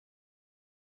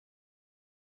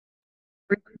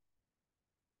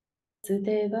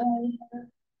Sudevaya.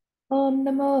 Om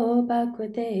Namo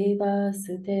Bhagavate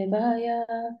Vasudevaya.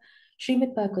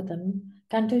 Srimad Bhagavatam,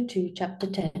 Canto 2, Chapter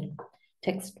 10.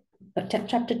 Text,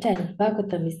 Chapter 10,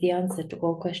 Bhagavatam is the answer to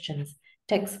all questions.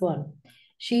 Text 1.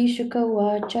 Shri Shuka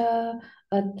Vacha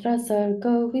Atra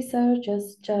Sargo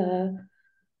Visarjascha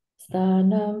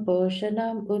Sthanam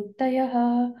Poshanam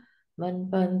Uttayaha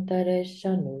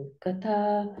Manpantareshanu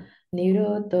Katha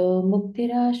Nirodho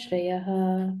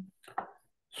Muktirashrayaha.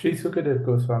 Sri Sukadev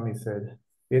Goswami said,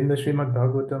 in the Srimad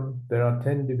Bhagavatam, there are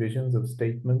 10 divisions of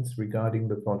statements regarding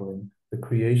the following: the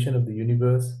creation of the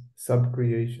universe,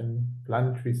 sub-creation,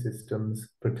 planetary systems,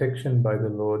 protection by the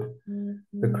Lord,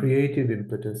 the creative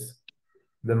impetus,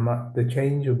 the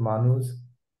change of manus,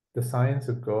 the science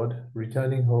of God,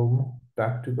 returning home,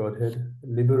 back to Godhead,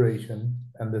 liberation,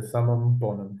 and the summum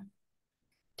bonum.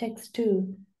 Text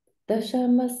 2.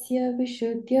 Dashamasya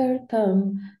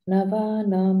vishuddhyartham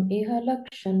navanam iha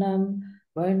lakshanam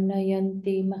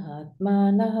varnayanti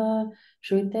mahatmanaha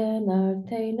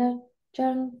shrutenarthena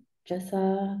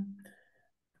chanjasa.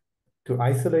 To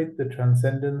isolate the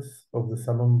transcendence of the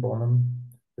summum bonum,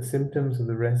 the symptoms of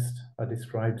the rest are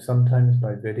described sometimes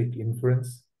by Vedic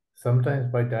inference, sometimes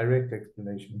by direct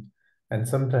explanation, and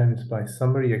sometimes by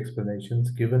summary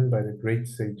explanations given by the great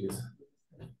sages.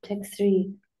 Text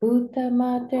 3. Bhuta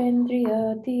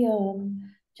matendriyatiyam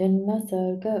janma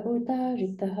sarga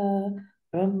udaritaha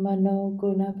brahmano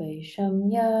guna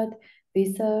vaishamyad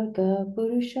visarga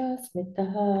purusha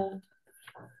smitaha.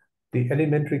 The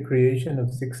elementary creation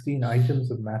of 16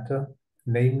 items of matter,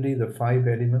 namely the 5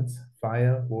 elements,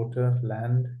 fire, water,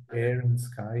 land, air, and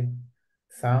sky,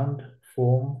 sound,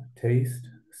 form, taste,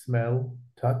 smell,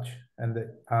 touch, and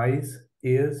the eyes,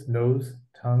 ears, nose,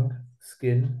 tongue,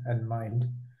 skin, and mind,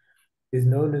 is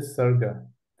known as sarga,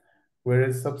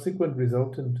 whereas subsequent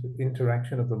resultant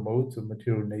interaction of the modes of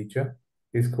material nature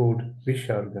is called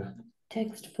visharga.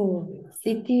 Text 4.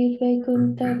 Siddhi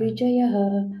Vaikunta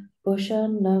Vijayaha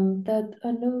Poshannam Tad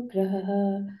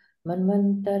Anugraha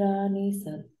Manvantarani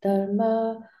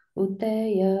Saddharma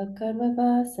Uteya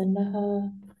Karmavasanaha.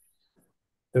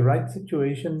 The right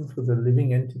situation for the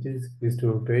living entities is to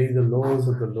obey the laws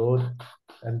of the Lord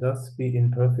and thus be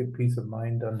in perfect peace of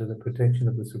mind under the protection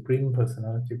of the Supreme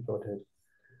Personality of Godhead.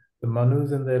 The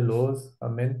Manus and their laws are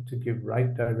meant to give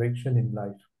right direction in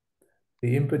life.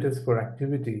 The impetus for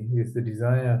activity is the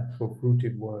desire for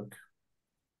fruited work.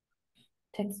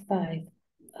 Text 5.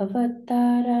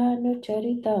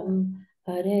 Avataranucharitam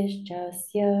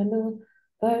Hareshchasyanu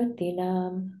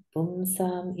Vartinam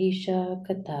Pumsam Isha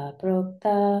Kata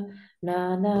Prokta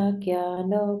Nana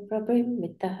Kyano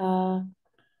Prabhimitaha.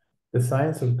 The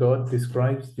science of God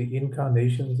describes the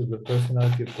incarnations of the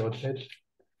personality of Godhead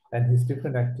and his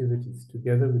different activities,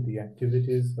 together with the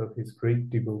activities of his great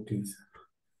devotees.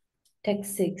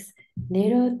 Text 6.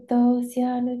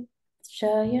 Nirodosyanut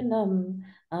Shayanam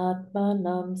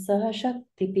Atmanam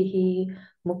Sahashaktipihi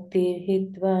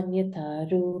Muktirhidvan Yatha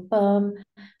Rupam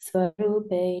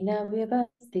Swarupena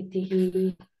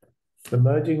Vyavastitihi. The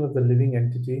merging of the living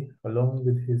entity, along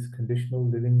with his conditional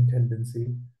living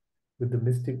tendency, with the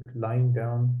mystic lying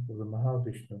down of the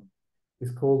Mahavishnu,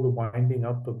 is called the winding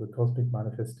up of the cosmic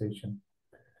manifestation.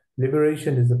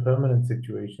 Liberation is the permanent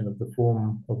situation of the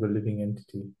form of the living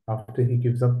entity after he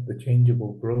gives up the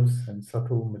changeable gross and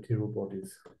subtle material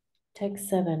bodies. Text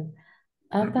 7.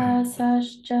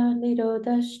 Abhasascha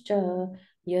Nirodascha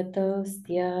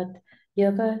Yatostyat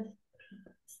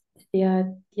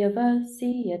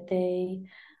Yavasiyate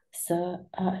Sa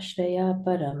Ashraya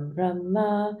Param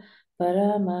Brahma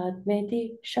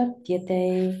Paramatmeti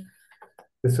Shatyate.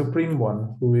 The Supreme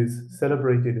One, who is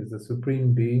celebrated as the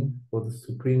Supreme Being or the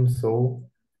Supreme Soul,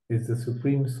 is the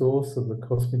supreme source of the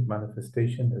cosmic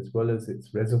manifestation as well as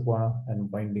its reservoir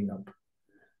and winding up.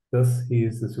 Thus, he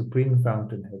is the supreme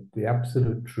fountainhead, the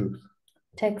absolute truth.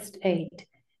 Text 8.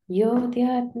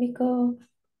 Yodhyatmiko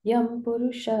Yam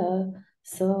Purusha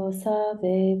So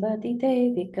Savevati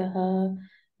Devikaha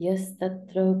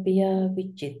Yastatropya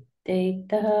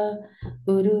Vichittetaha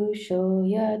Purusho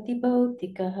Yati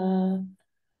Bhautikaha.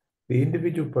 The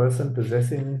individual person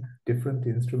possessing different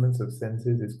instruments of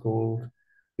senses is called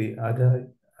the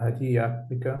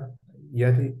adhyatmic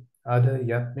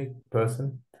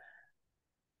person,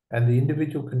 and the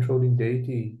individual controlling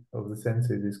deity of the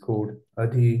senses is called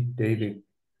Adhidevik.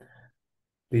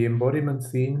 The embodiment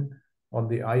seen on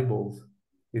the eyeballs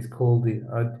is called the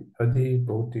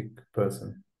Adhibhotik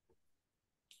person.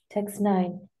 Text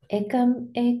 9.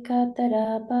 Ekam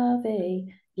ekatara bhave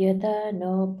yada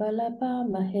no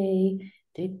palapamahe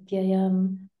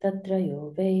trityayam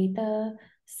tatrayo veda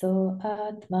so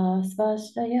atma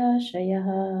svashraya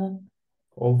shayaha.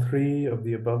 All three of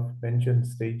the above-mentioned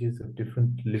stages of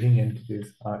different living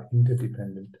entities are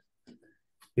interdependent.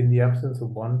 In the absence of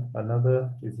one,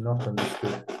 another is not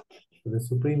understood. For the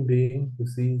Supreme Being, who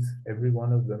sees every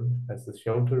one of them as the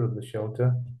shelter of the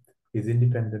shelter, is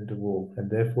independent of all, and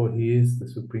therefore he is the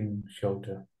Supreme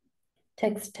Shelter.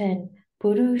 Text 10.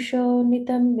 Purusho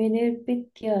nitam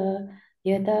vinirpitya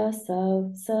yada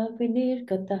sa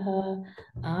vinirgataha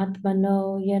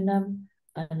atmano yanam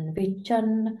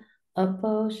anvichan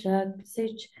aposhak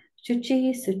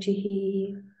shuchi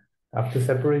suchihi. After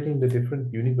separating the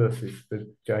different universes,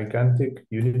 the gigantic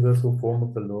universal form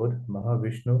of the Lord,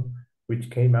 Mahavishnu, which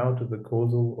came out of the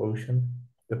causal ocean,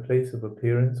 the place of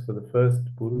appearance for the first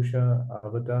Purusha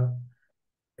avatar,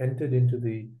 entered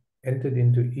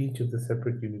into each of the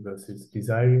separate universes,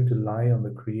 desiring to lie on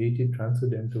the created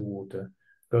transcendental water,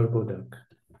 Garbhodak.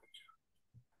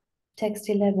 Text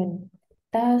 11.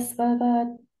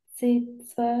 Tasvavat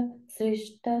sitsva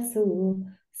srishtasu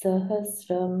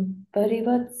sahasram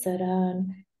parivatsaran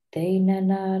tena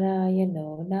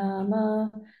narayano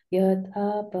nama yad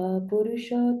apa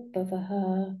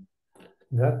purushotpavaha.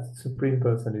 That Supreme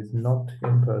Person is not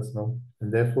impersonal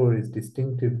and therefore is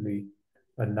distinctively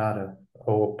a Nara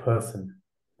or person.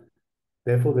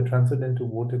 Therefore, the transcendental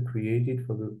water created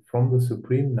from the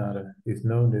Supreme Nara is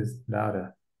known as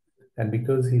Nara, and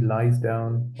because he lies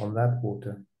down on that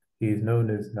water, he is known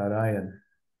as Narayan.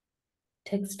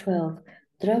 Text 12.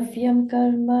 Dravyam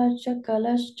karma cha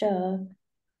kalascha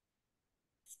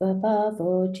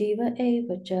svabhavo jiva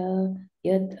eva cha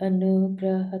yad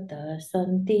anugrahata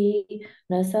santi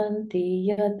nasanti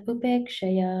yad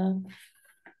upekshaya.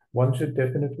 One should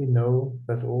definitely know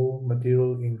that all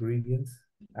material ingredients,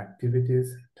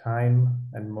 activities, time,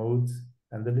 and modes,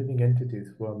 and the living entities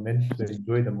who are meant to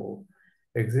enjoy them all,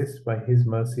 exist by his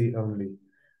mercy only.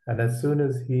 And as soon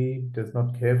as he does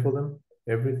not care for them,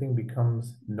 everything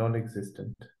becomes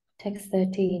non-existent. Text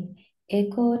 13.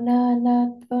 Eko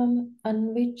nanatvam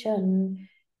anvichan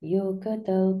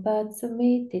yogatalpat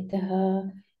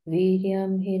sumititaha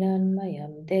viryam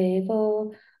hiranmayam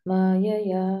devo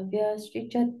mayaya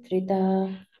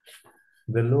vyasrichatrita.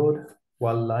 The Lord,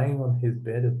 while lying on his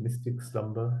bed of mystic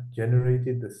slumber,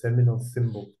 generated the seminal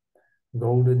symbol,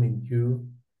 golden in hue,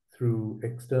 through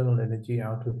external energy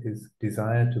out of his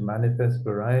desire to manifest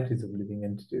varieties of living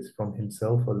entities from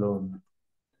himself alone.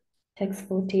 Text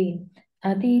 14.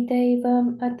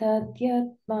 Adidevam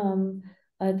atadhyatmam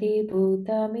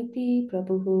adibhutamiti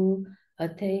prabhu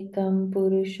atekam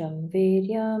purusham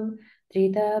viryam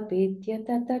trida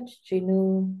vidyata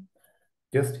tachrinu.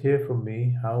 Just hear from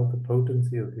me how the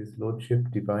potency of his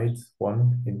lordship divides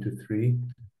one into three,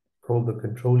 called the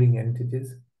controlling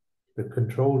entities, the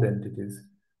controlled entities,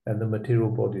 and the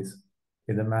material bodies,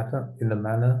 in the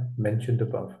manner mentioned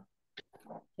above.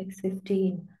 Text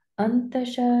 15.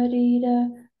 Antasharira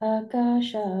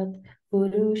akashat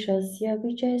purushasya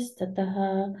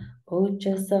vichestataha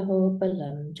ochasaho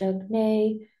palam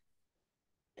jagne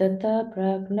tata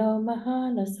pragno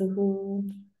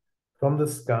mahanasuhu. From the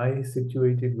sky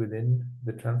situated within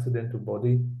the transcendental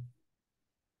body,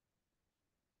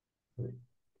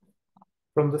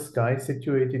 from the sky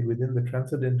situated within the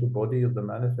transcendental body of the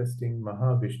manifesting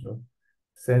Mahavishnu,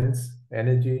 sense,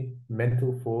 energy,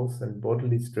 mental force, and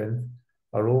bodily strength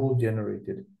are all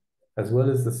generated, as well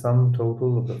as the sum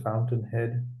total of the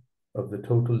fountainhead of the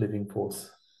total living force.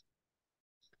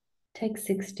 Text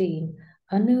 16.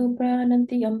 Anu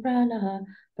pranantiyam pranaha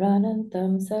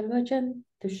pranantam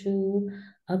sarvajantushu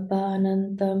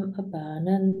apanantam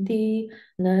apananti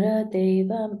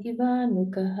naradevam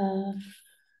ivanukaha.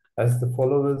 As the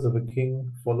followers of a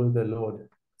king follow their lord,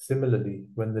 similarly,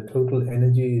 when the total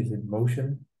energy is in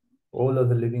motion, all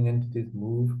other living entities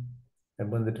move, and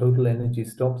when the total energy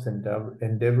stops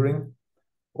endeavoring,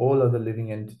 all other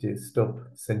living entities stop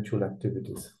sensual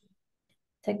activities.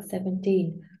 Text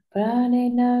 17.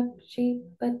 Pranena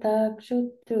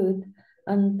kshipatakshudrud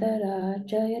antara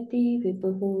jayati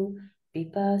vipuhu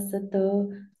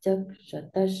vipasato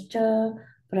chakshatascha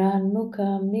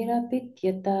pranmukham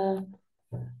nirapityata.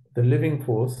 The living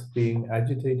force, being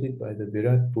agitated by the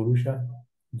Virat Purusha,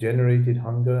 generated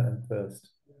hunger and thirst,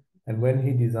 and when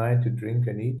he desired to drink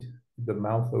and eat, the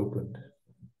mouth opened.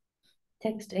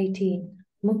 Text 18.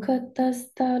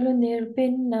 Mukatastalu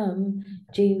nirpinnam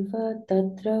jiva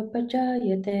tatra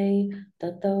pajayate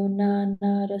tato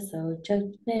nana raso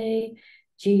jajne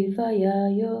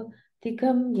jivayayo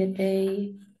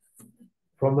tigamyate.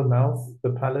 From the mouth, the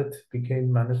palate became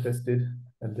manifested,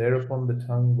 and thereupon the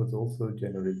tongue was also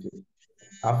generated.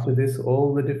 After this,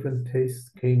 all the different tastes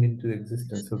came into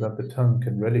existence so that the tongue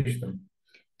can relish them.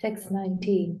 Text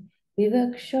 19.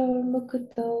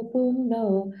 विवक्षोर्मुकुतो भूम्नो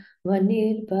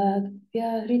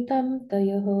वह्निर्वाग्व्याहृतं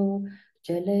तयोः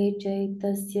जले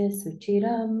चैतस्य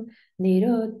सुचिरं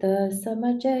निरोध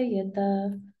समजयत.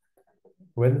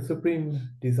 When the Supreme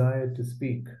desired to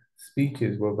speak,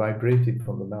 speeches were vibrated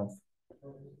from the mouth.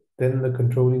 Then the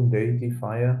controlling deity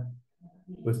fire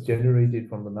was generated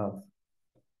from the mouth.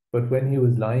 But when he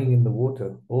was lying in the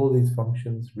water, all these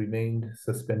functions remained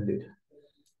suspended.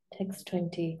 Text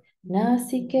 20.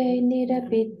 Nasike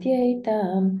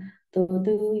nirapityaitam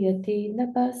toduyati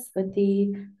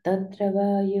napasvati tatra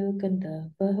vayu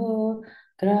gandhavaho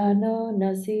grano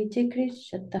nasi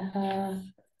jigrishataha.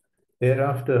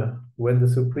 Thereafter, when the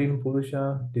Supreme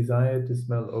Purusha desired to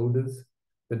smell odors,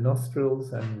 the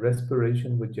nostrils and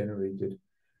respiration were generated.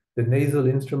 The nasal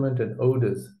instrument and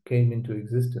odors came into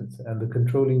existence, and the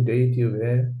controlling deity of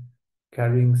air,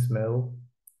 carrying smell,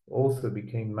 also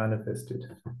became manifested.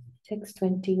 Text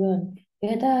 21.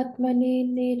 Yadatmani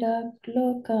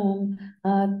niraklokam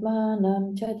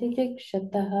atmanam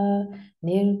chatitikshataha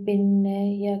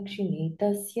nirpinne yakshini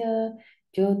tasya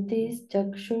jyotis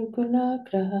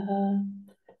chakshurgunagraha.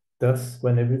 Thus,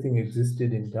 when everything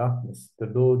existed in darkness, the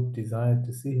Lord desired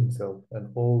to see himself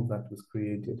and all that was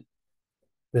created.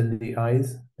 Then the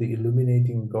eyes, the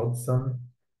illuminating God's Son,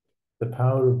 the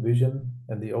power of vision,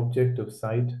 and the object of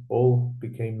sight all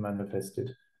became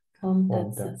manifested. Om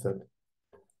Om Tat Tat Sat. Sat.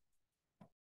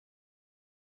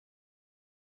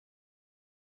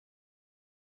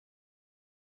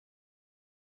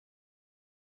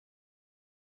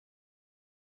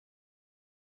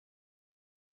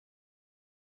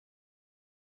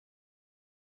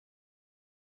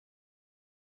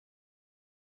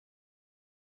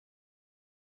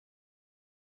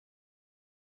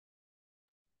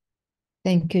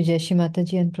 Thank you, Jashi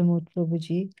Mataji and Pramod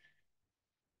Prabhuji,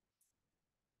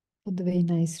 for the very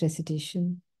nice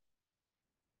recitation.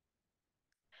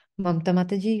 Mamta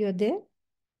Mataji, you're there?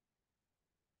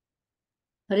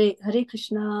 Hare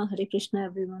Krishna,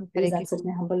 everyone. Please Hare accept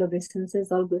my humble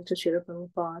obeisances. All glory to Srila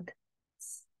Prabhupada.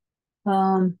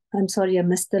 I'm sorry I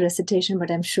missed the recitation,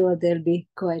 but I'm sure they'll be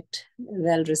quite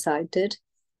well recited.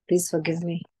 Please forgive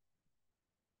me.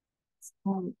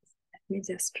 Let me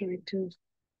just try to.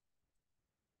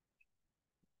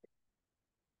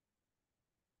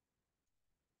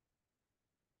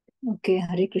 Okay,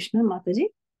 Hare Krishna,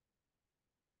 Mataji.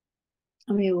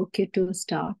 Are we okay to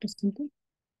start or something?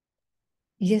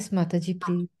 Yes, Mataji,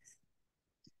 please.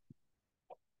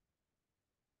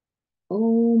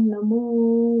 Om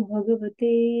Namo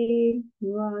Bhagavate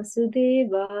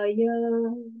Vasudevaya.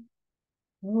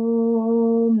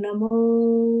 Om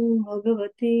Namo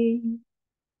Bhagavate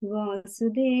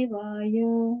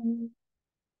Vasudevaya.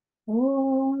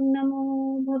 Om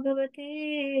Namo Bhagavate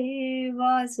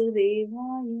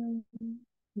Vasudevaya.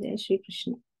 Jai Shri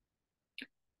Krishna.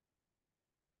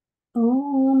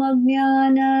 Om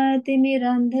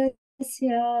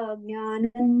Ajnanatimirandhasya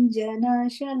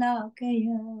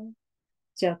Jnananjanashalakaya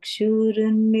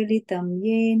Chakshurunmilitam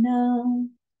Yena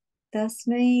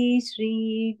Tasmai Shri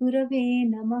Gurave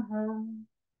Namaha.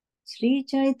 Shri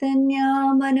Chaitanya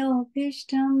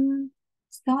Manobhishtam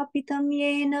Sthapitam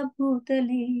Yena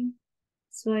Bhutale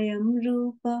Swayam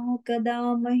Rupa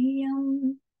Kada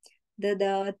Mahyam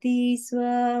Dadati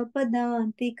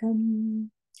Swapadantikam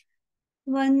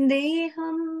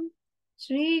Vandeham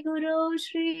Shri Guru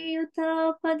Shri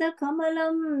Yuta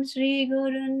Padakamalam Shri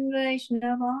Gurun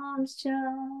Vaishnavamscha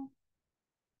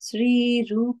Shri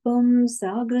Rupam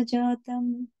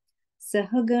Sagrajatam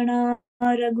Sahagana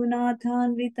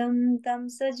Raghunathanvitam Tam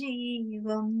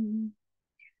Sajivam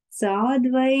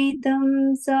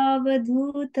Sadvaitam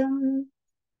Savadhutam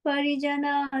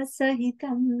Parijana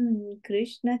Sahitam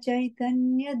Krishna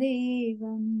Chaitanya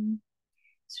Devam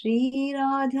Shri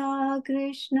Radha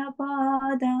Krishna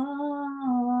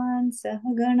Padan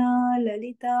Sahagana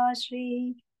Lalita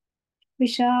Shri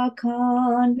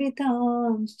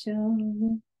Vishakhanvitamscha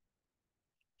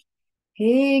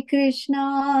He Krishna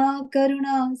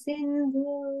Karuna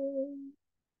Sindhu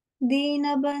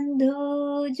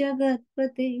Dinabandhu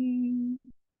Jagatpate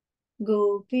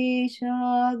Gopesha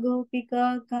Gopika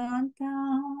Kanta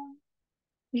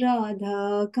Radha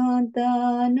Kanta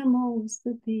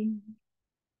Namostute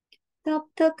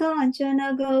Tapta Kanchana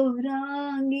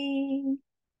Gaurangi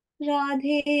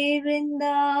Radhe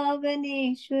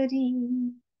Vrindavaneshwari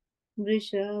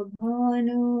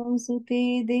Vrishabhanu Sute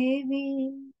Devi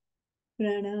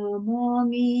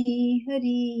Pranamami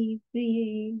Hari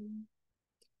Priye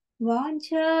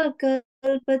Vancha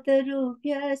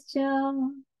Kalpatarubhyascha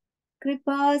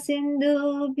Kripa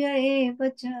Sindhubhya eva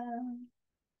cha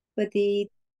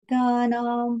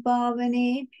Patitanam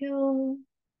Pavanebhyo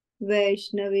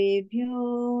वैष्णवेभ्यो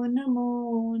नमो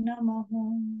नमः।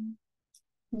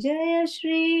 जय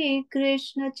श्री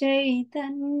कृष्ण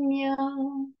चैतन्य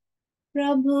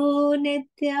प्रभु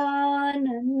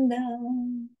नित्यानंद,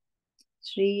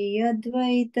 श्री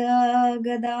अद्वैत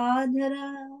गदाधर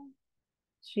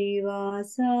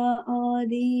श्रीवास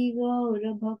आदि गौर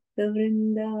भक्त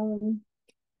वृंद।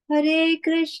 हरे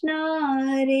कृष्णा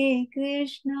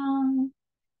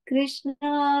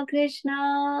कृष्णा कृष्णा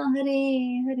हरे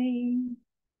हरे,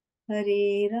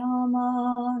 हरे रामा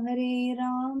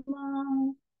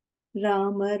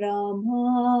राम राम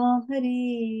हरे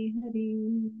हरे।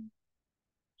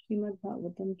 श्रीमद्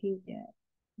भागवतम की जय।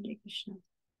 हरे Krishna.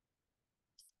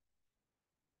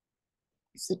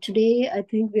 So today I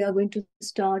think we are going to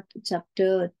start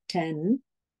chapter 10.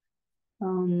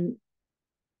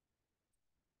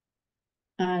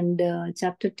 And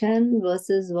chapter 10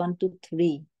 verses 1 to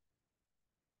 3.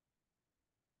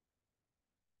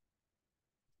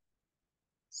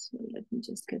 So let me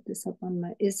just get this up on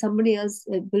my... Is somebody else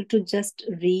able to just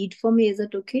read for me? Is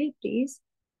that okay, please?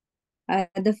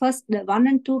 The first, the 1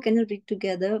 and 2, can you read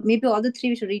together? Maybe all the 3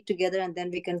 we should read together and then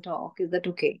we can talk. Is that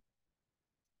okay?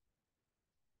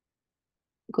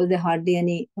 Because there are hardly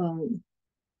any...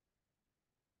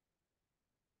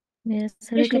 Yes,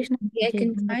 Hare Krishna. I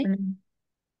can Jai try. Hind.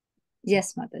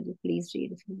 Yes, Mataji, please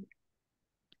read.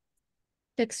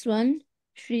 Text 1.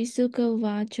 Shri Sukha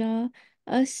Vacha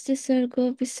Asta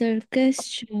Sargo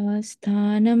Visargascha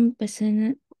Sthanam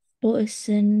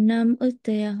Pasannam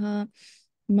Uttayaha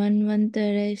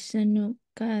Manvantare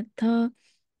Sanukatha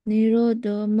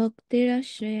Nirodho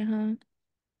Muktirashreyaha.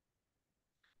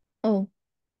 Oh,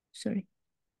 sorry.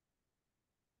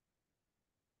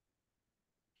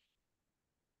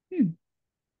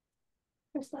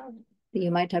 You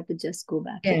might have to just go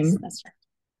back. Yeah. Yes, that's right.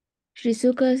 Sri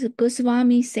Sukha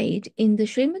Goswami said, in the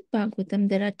Srimad Bhagavatam,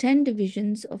 there are 10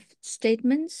 divisions of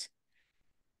statements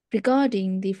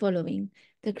regarding the following: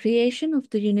 the creation of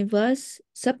the universe,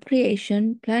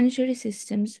 subcreation, planetary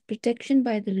systems, protection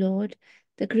by the Lord,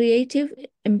 the creative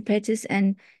impetus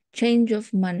and change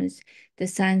of manas, the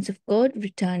science of God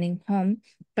returning home,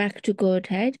 back to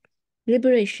Godhead,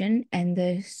 liberation, and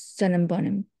the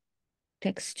Sanambonam.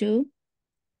 Text 2.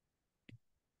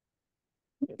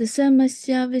 The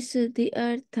Samasya Visuddhi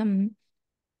Artham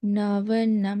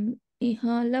Navanam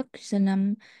Iha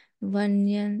Lakshanam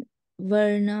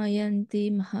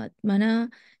Varnayanti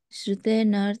Mahatmana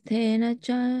Shrutenarthena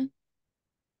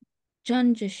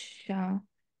Chanjasha.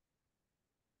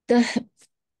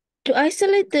 To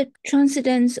isolate the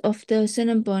transcendence of the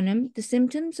Sanambonam, the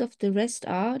symptoms of the rest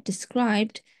are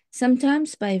described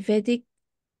sometimes by Vedic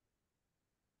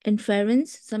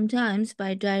inference, sometimes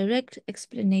by direct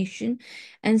explanation,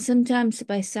 and sometimes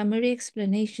by summary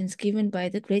explanations given by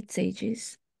the great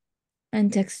sages.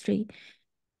 And text 3.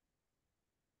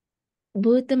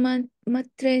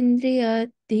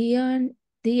 Bhutamatrendriya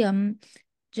diyam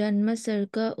janma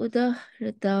sarga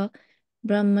udahrata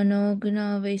brahmano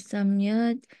guna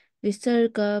vaisamyad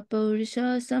visarga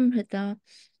paurusha samhrata.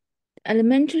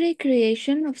 Elementary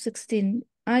creation of 16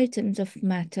 items of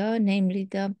matter, namely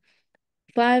the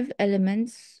 5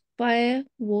 elements: fire,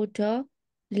 water,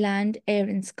 land, air,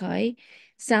 and sky;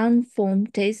 sound, form,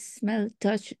 taste, smell,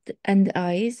 touch, and the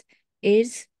eyes;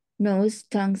 ears, nose,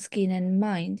 tongue, skin, and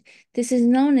mind. This is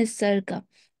known as sarga,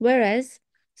 whereas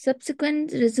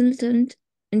subsequent resultant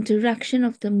interaction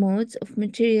of the modes of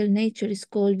material nature is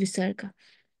called visarga.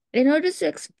 In order to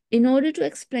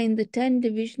explain the 10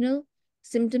 divisional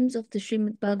symptoms of the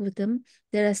Srimad Bhagavatam,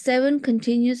 there are 7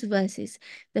 continuous verses.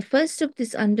 The first of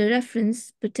this under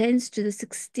reference pertains to the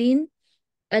 16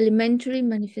 elementary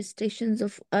manifestations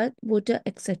of earth, water,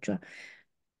 etc.,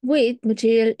 with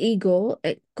material ego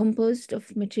composed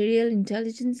of material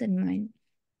intelligence and mind.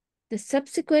 The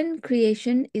subsequent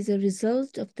creation is a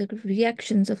result of the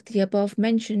reactions of the above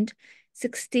mentioned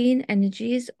 16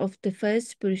 energies of the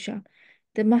first Purusha,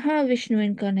 the Mahavishnu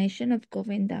incarnation of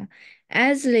Govinda,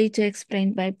 as later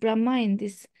explained by Brahma in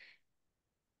this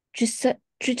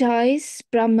treatise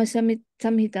Brahma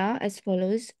Samhita as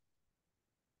follows: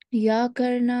 Ya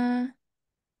Karna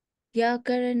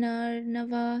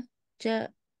Nava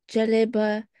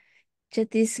Jaleba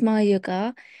Chatisma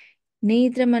Yuga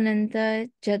Nidramananta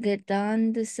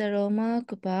Jagadand Saroma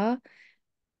Kupa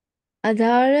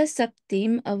Adhara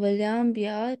Saktim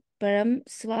Avalyambya Param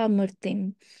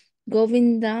Swamurtim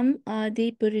Govindam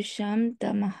Adi Purusham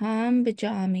Tamaham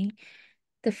Bhajami.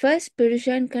 The first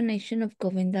Purusha incarnation of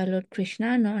Govinda, Lord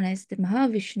Krishna, known as the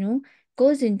Mahavishnu,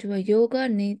 goes into a yoga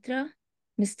nidra,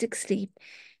 mystic sleep,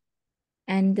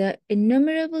 and the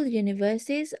innumerable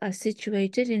universes are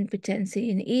situated in potency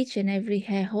in each and every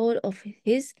hair hole of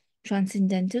his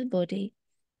transcendental body.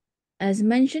 As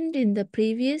mentioned in the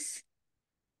previous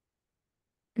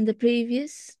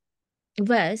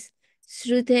verse,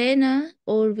 Shrutena,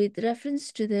 or with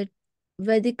reference to the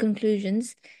Vedic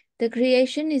conclusions, the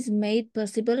creation is made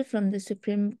possible from the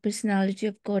Supreme Personality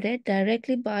of Godhead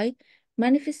directly by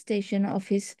manifestation of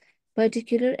his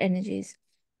particular energies.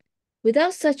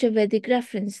 Without such a Vedic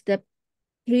reference, the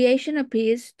creation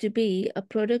appears to be a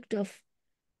product of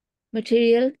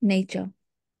material nature.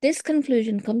 This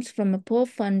conclusion comes from a poor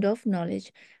fund of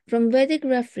knowledge. From Vedic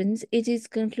reference, it is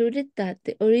concluded that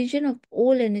the origin of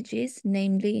all energies,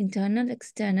 namely internal,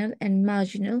 external, and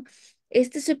marginal, is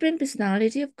the Supreme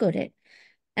Personality of Godhead.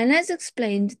 And as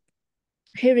explained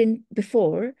herein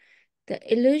before, the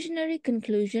illusionary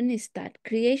conclusion is that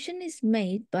creation is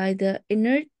made by the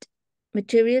inert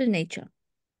material nature.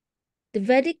 The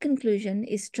Vedic conclusion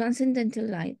is transcendental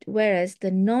light, whereas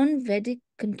the non-Vedic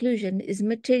conclusion is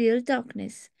material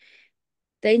darkness.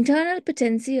 The internal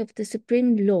potency of the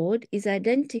Supreme Lord is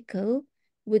identical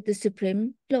with the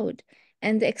Supreme Lord,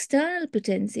 and the external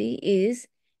potency is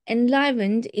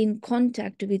enlivened in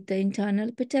contact with the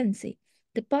internal potency.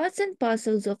 The parts and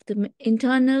parcels of the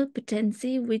internal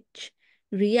potency which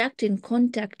react in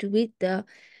contact with the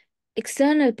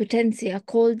external potency are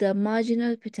called the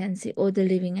marginal potency or the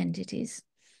living entities.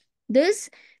 Thus,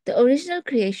 the original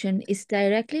creation is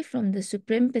directly from the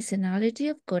Supreme Personality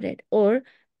of Godhead or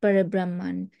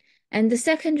Parabrahman, and the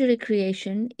secondary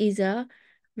creation is a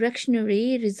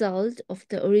reactionary result of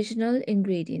the original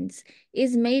ingredients,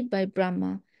 is made by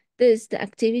Brahma. Thus, the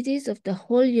activities of the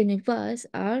whole universe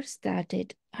are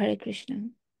started. Hare Krishna.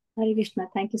 Hare Krishna.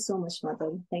 Thank you so much,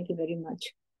 Mother. Thank you very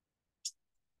much.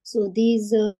 So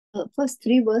these first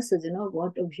three verses,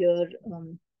 what over here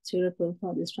Srila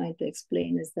Prabhupada is trying to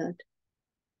explain is that,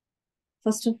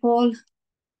 first of all,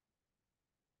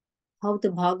 how the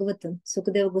Bhagavatam,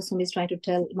 Sukadeva Goswami is trying to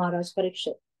tell Maharaj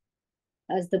Parikshit,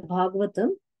 as the Bhagavatam,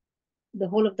 the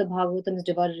whole of the Bhagavatam is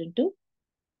divided into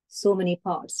so many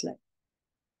parts, like,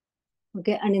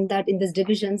 okay, and in these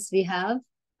divisions we have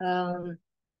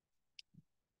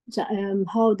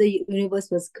how the universe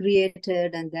was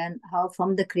created, and then how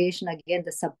from the creation again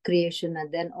the sub-creation,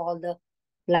 and then all the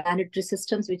planetary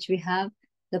systems which we have,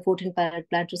 the 14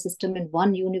 planetary system in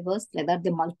one universe, like that, the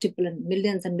multiple and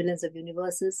millions of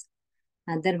universes.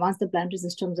 And then once the planetary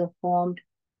systems are formed,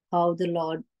 how the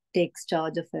Lord takes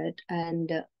charge of it,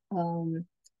 and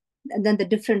then the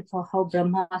different for how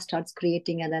Brahma starts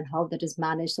creating, and then how that is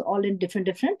managed. So all in different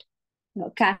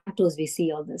cantos we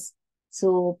see all this.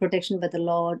 So protection by the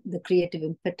Lord, the creative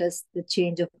impetus, the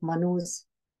change of Manus,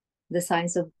 the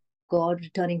signs of God,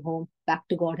 returning home, back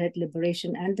to Godhead,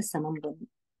 liberation, and the Samam Bonam.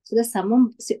 So the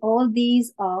Samam, see, all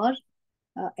these are,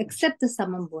 except the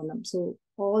Samam Bonam. So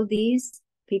all these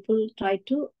people try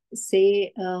to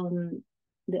say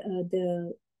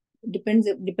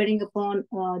depending upon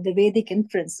the Vedic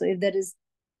inference. So if there is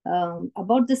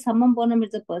about the Samam Bonam,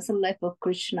 it's the personal life of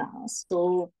Krishna.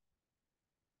 So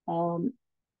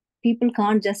people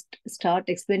can't just start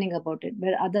explaining about it.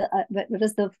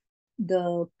 Whereas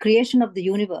the creation of the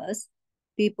universe,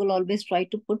 people always try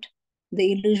to put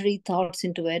the illusory thoughts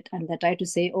into it, and they try to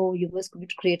say, oh, universe could be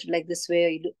created like this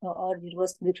way, or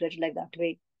universe could be created like that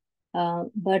way.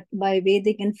 But by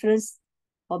Vedic inference,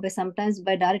 or sometimes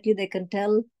by directly, they can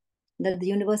tell that the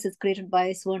universe is created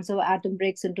by so-and-so, atom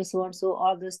breaks into so-and-so,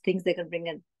 all those things they can bring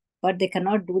in. But they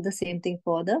cannot do the same thing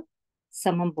for the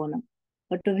Samam Bonam.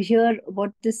 But over here,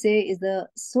 what they say is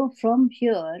so from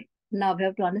here, now we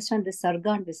have to understand the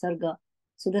Sarga and Visarga.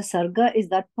 So the Sarga is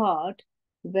that part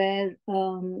where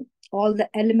all the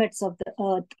elements of the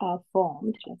earth are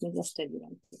formed. Let me just tell you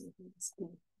one thing. Let's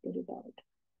get it out.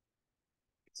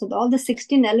 So all the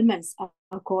 16 elements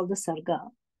are called the Sarga.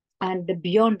 And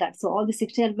beyond that, so all the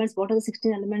 16 elements, what are the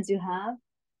 16 elements you have?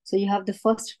 So you have the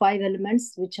first 5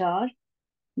 elements, which are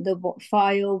the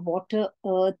fire, water,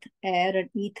 earth, air, and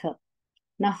ether.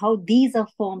 Now, how these are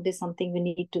formed is something we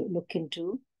need to look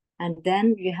into. And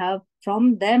then you have,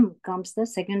 from them comes the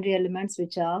secondary elements,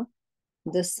 which are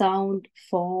the sound,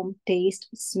 form, taste,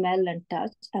 smell, and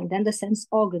touch, and then the sense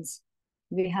organs.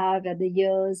 We have the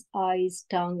ears, eyes,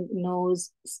 tongue,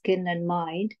 nose, skin, and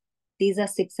mind. These are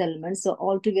 6 elements. So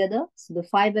altogether, so the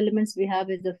 5 elements we have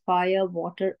is the fire,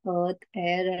 water, earth,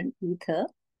 air, and ether.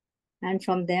 And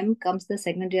from them comes the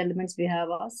secondary elements we have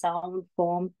are sound,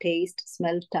 form, taste,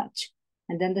 smell, touch.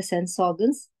 And then the sense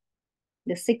organs,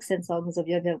 the 6 sense organs of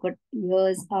yours. We have got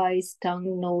ears, eyes,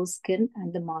 tongue, nose, skin,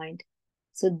 and the mind.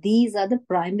 So these are the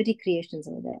primary creations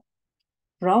over there.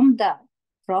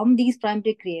 From these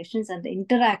primary creations and the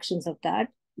interactions of that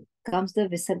comes the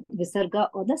Visarga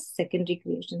or the secondary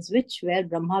creations, where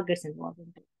Brahma gets involved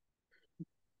in.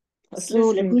 So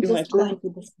let me just go into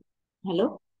this.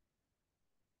 Hello?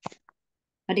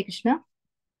 Hare Krishna.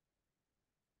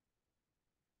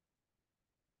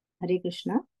 Hare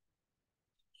Krishna.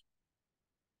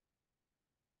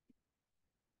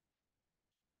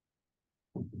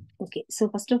 Okay, so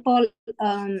first of all,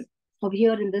 over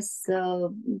here in this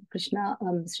Krishna,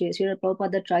 Srila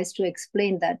Prabhupada tries to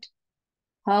explain that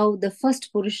how the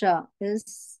first Purusha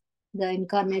is the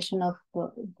incarnation of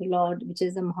the Lord, which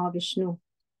is the Mahavishnu.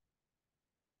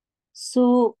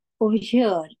 So over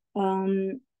here,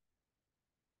 the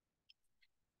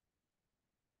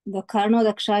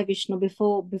Karnodaksha Vishnu,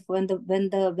 before when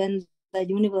the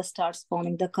universe starts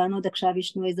forming, the Karnodaksha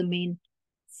Vishnu is the main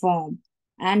form.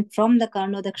 And from the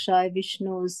Karnodaksha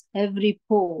Vishnu's every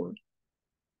pore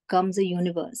comes a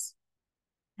universe.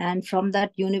 And from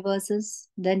that universes,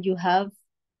 then you have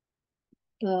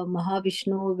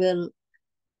Mahavishnu will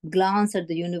glance at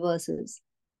the universes.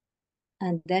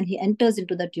 And then he enters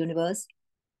into that universe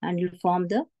and will form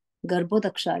the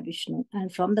Garbhodaksha Vishnu.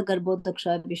 And from the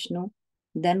Garbhodaksha Vishnu,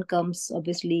 then comes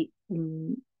obviously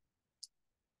the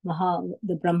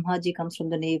Brahmaji comes from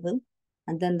the navel,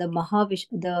 and then the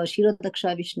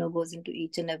Kshirodaksha Vishnu goes into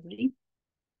each and every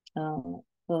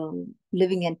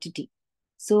living entity.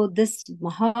 So this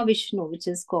Mahavishnu, which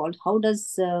is called, how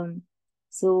does this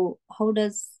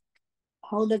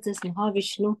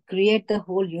Mahavishnu create the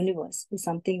whole universe? Is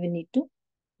something we need to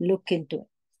look into it.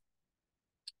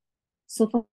 So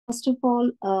first of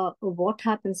all, what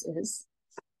happens is,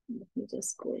 let me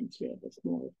just go into a bit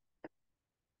more.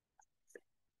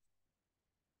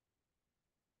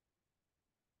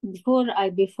 Before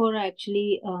I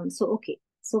actually, so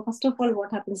first of all,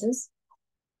 what happens is,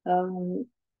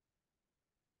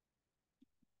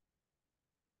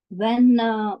 when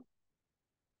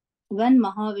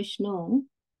Mahavishnu,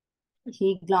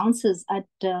 he glances at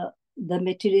the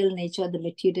material nature, the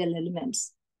material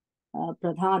elements,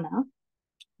 pradhana,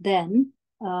 then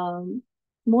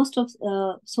most of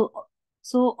all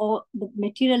the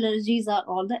material energies are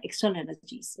all the external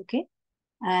energies, okay?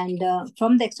 And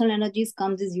from the external energies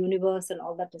comes this universe and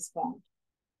all that is formed.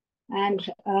 And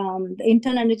the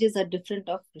internal energies are different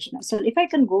of Krishna. So if I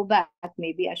can go back,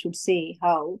 maybe I should say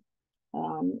how,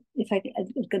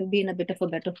 it can be in a bit of a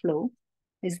better flow,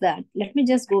 is that, let me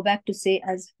just go back to say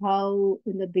as how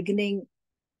in the beginning,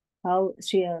 how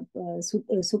Sukadeva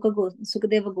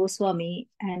Goswami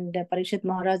and Parikshit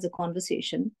Maharaj, the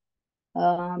conversation,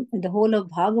 the whole of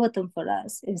Bhagavatam for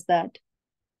us is that,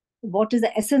 what is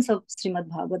the essence of Srimad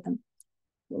Bhagavatam?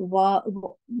 What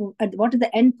is the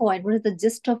end point? What is the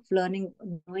gist of knowing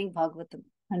Bhagavatam?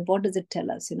 And what does it tell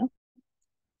us,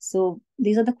 So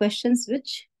these are the questions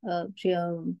which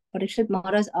Parikshit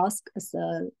Maharaj asked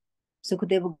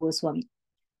Sukadeva Goswami.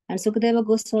 And Sukadeva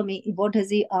Goswami, what does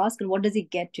he ask and what does he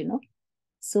get,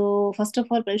 So first of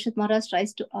all, Parikshit Maharaj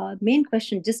tries to, main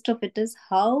question, gist of it is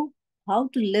how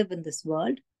to live in this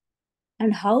world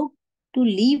and how to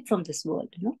leave from this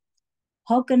world,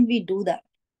 How can we do that?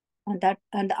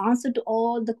 And the answer to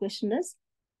all the question is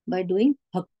by doing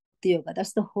Bhakti Yoga.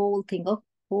 That's the whole thing of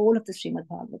the Srimad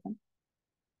Bhagavatam.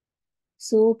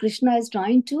 So Krishna is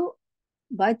trying to,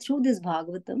 through this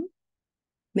Bhagavatam,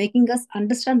 making us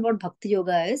understand what Bhakti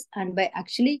Yoga is, and by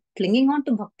actually clinging on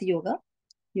to Bhakti Yoga,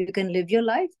 you can live your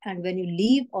life, and when you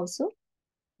leave also,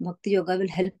 Bhakti Yoga will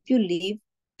help you leave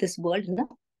this world in a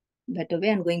better way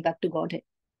and going back to Godhead.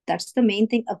 That's the main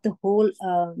thing of the whole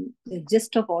the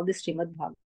gist of all this Srimad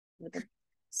Bhagavatam.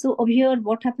 So over here,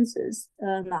 what happens is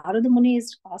Narada Muni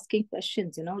is asking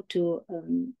questions, to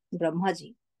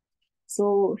Brahmaji.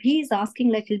 So he's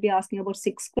asking, he'll be asking about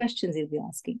 6 questions. He'll be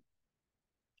asking.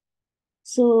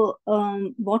 So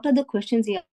what are the questions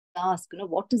he asked?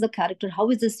 What is the character? How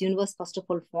is this universe first of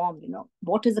all formed?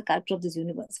 What is the character of this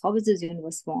universe? How is this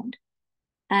universe formed?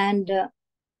 And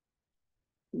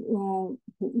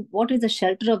what is the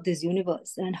shelter of this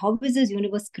universe? And how is this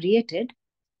universe created?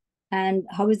 And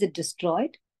how is it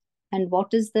destroyed? And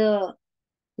what is the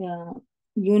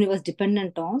universe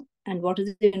dependent on? And what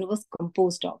is the universe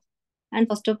composed of? And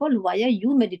first of all, why are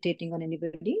you meditating on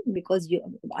anybody? Because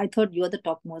I thought you are the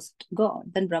topmost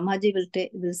God. Then Brahmaji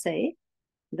will say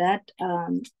that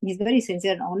he's very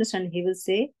sincere and honest, and he will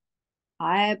say,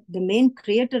 the main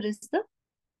creator is the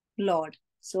Lord.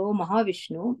 So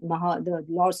Mahavishnu, the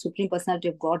Lord Supreme Personality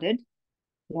of Godhead,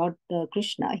 Lord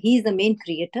Krishna, he is the main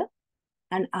creator,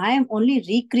 and I am only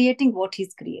recreating what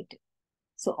he's created.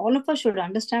 So all of us should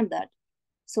understand that.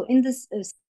 So in this,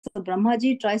 so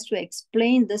Brahmaji tries to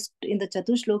explain this in the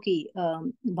Chatushloki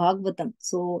Bhagavatam.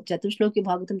 So Chatushloki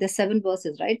Bhagavatam, there's 7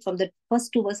 verses, right? From the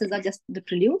first 2 verses are just the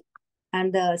prelude,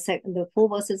 and the 4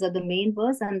 verses are the main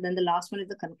verse, and then the last one is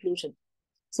the conclusion.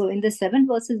 So in the 7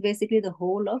 verses, basically the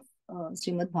whole of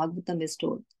Srimad Bhagavatam is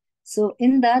told. So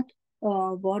in that,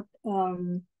 what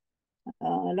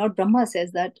Lord Brahma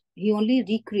says that he only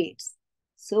recreates.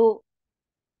 So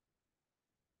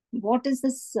what is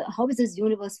this? How is this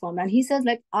universe formed? And he says,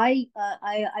 like, I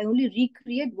only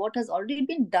recreate what has already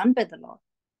been done by the Lord.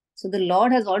 So the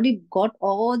Lord has already got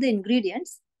all the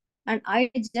ingredients, and I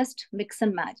just mix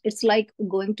and match. It's like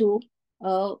going to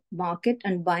a market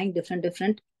and buying different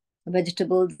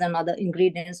vegetables and other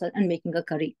ingredients and making a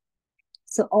curry.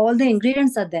 So all the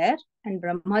ingredients are there, and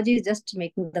Brahmaji is just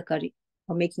making the curry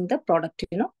or making the product.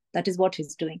 That is what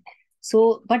he's doing.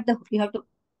 So, but you have to.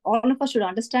 All of us should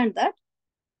understand that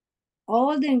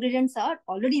all the ingredients are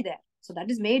already there. So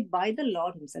that is made by the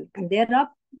Lord himself. And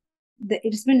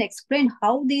it's been explained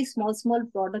how these small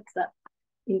products are,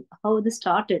 how they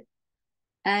started.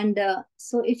 And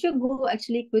so if you go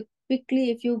actually quickly,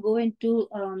 if you go into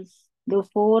the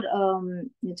 4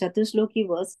 Chaturshloki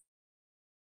verse,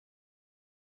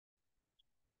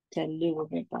 tell you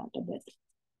about part of it.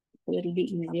 So it'll be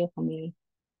easier for me.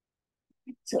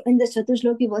 So in the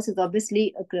Chaturshloki verses,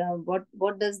 obviously,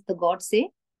 what does the God say?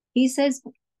 He says,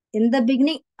 in the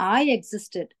beginning, I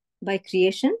existed by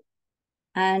creation,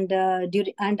 and I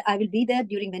will be there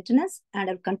during maintenance, and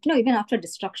I'll continue even after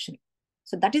destruction.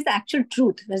 So that is the actual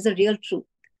truth. That's the real truth.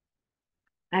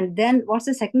 And then what's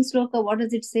the second sloka? What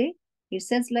does it say? It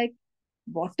says, like,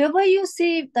 whatever you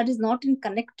see that is not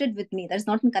connected with me, that is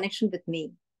not in connection with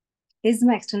me, is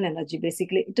my external energy.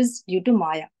 Basically, it is due to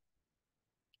Maya.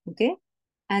 Okay.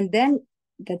 And then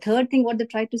the third thing what they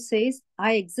try to say is,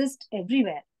 I exist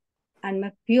everywhere, and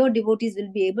my pure devotees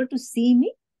will be able to see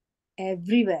me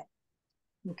everywhere.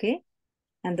 Okay.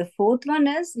 And the fourth one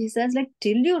is, he says, like,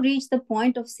 till you reach the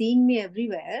point of seeing me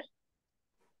everywhere,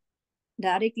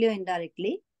 directly or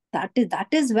indirectly, that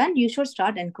is when you should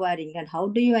start inquiring. And how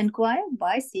do you inquire?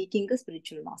 By seeking a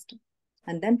spiritual master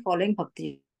and then following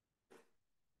bhakti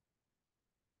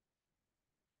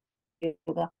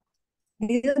yoga.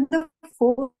 These are the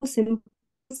 4 simple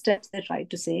steps they try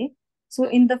to say. So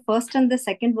in the first and the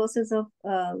second verses of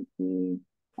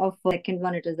second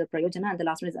one, it is the prayojana, and the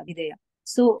last one is abhideya.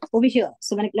 So over here,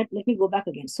 so let me go back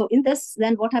again. So in this,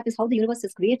 then what happens, how the universe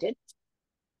is created.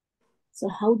 So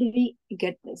how do we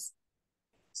get this?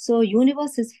 So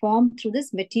universe is formed through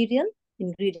this material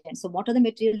ingredients. So what are the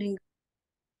material ingredients?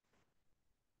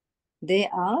 They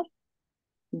are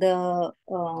the,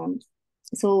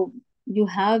 so you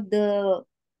have the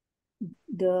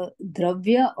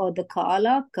dravya or the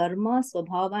kala, karma,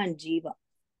 swabhava, and jiva.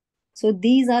 So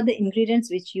these are the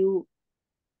ingredients which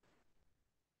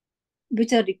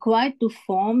are required to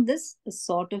form this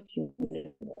sort of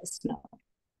universe now.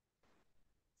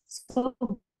 So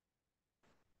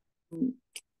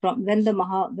when the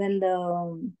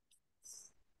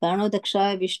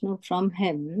Karnodakshaya Vishnu, from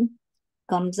him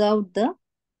comes out the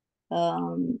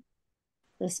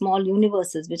small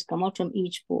universes which come out from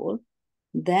each pore,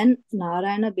 then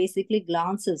Narayana basically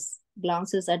glances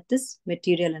at this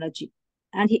material energy.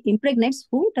 And he impregnates,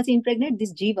 who does he impregnate?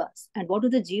 These jivas. And what do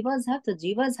the jivas have? The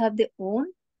jivas have their own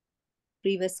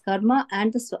previous karma,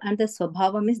 and the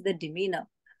swabhava means the demeanor.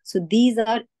 So these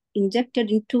are injected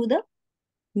into the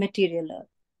material earth.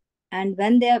 And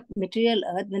when they are material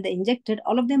earth, when they're injected,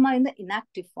 all of them are in the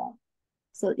inactive form.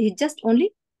 So he just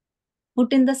only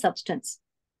put in the substance,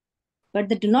 but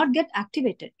they do not get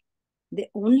activated. They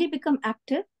only become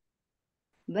active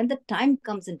when the time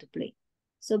comes into play.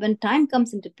 So when time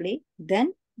comes into play,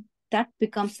 then that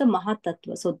becomes the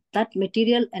Mahatattva. So that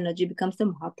material energy becomes the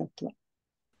Mahatattva.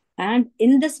 And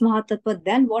in this Mahatattva,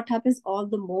 then what happens? All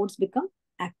the modes become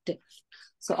active.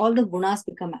 So all the gunas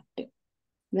become active.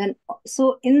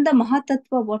 So in the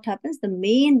Mahatattva, what happens? The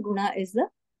main guna is the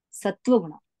Sattva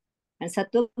guna. And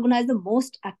Sattva guna is the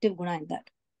most active guna in that.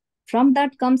 From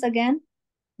that comes again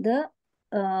the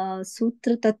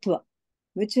Sutra Tattva,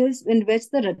 which is in which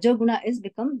the Rajaguna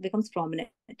becomes prominent.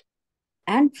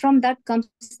 And from that comes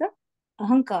the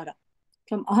Ahankara.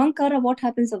 From Ahankara, what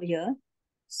happens over here?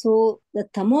 So the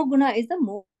Tamoguna is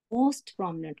the most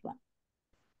prominent one.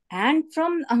 And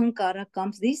from Ahankara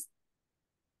comes these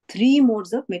 3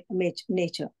 modes of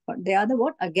nature. But they are the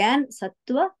what? Again,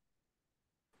 Sattva,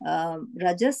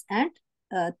 Rajas, and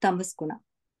Tamas Guna.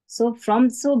 So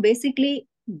basically,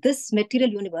 this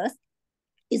material universe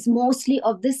is mostly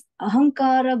of this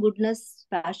ahankara, goodness,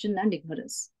 passion, and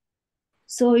ignorance.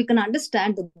 So you can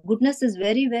understand the goodness is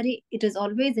very, very, it is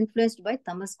always influenced by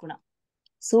tamas guna.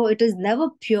 So it is never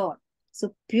pure.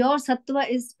 So pure sattva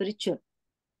is spiritual.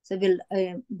 So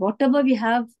whatever we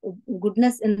have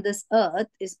goodness in this earth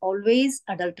is always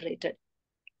adulterated.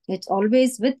 It's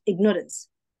always with ignorance.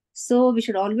 So we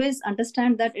should always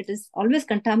understand that it is always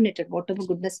contaminated, whatever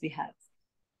goodness we have.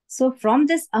 So from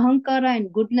this ahankara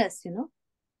and goodness,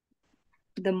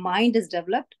 the mind is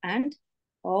developed and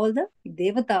all the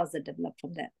devatas are developed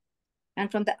from there. And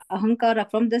from the ahankara,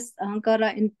 from this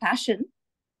ahankara in passion,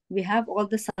 we have all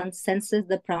the senses,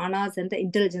 the pranas, and the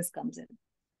intelligence comes in.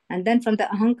 And then from the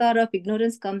ahankara of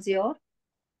ignorance comes your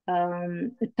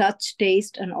touch,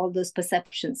 taste, and all those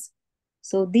perceptions.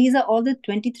 So these are all the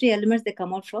 23 elements that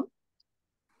come out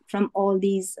from all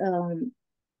these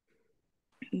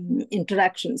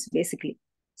interactions, basically.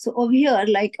 So over here,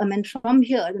 from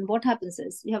here, then what happens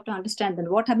is, you have to understand then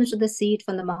what happens to the seed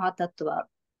from the Mahatattva.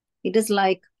 It is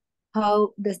like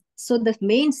how the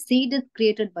main seed is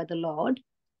created by the Lord,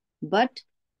 but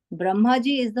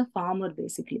Brahmaji is the farmer,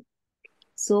 basically.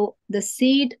 So the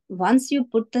seed, once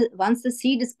the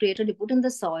seed is created, you put in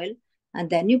the soil, and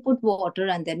then you put water,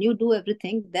 and then you do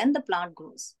everything, then the plant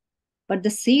grows. But the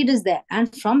seed is there,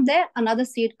 and from there another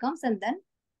seed comes, and then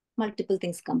multiple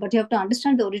things come. But you have to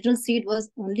understand the original seed was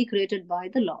only created by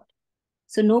the Lord.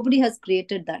 So nobody has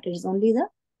created that. It is only the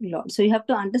Lord. So you have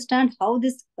to understand how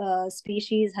this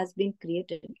species has been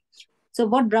created. So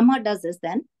what Brahma does is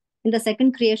then, in the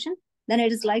second creation, then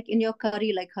it is like in your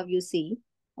curry, like how you see,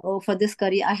 oh, for this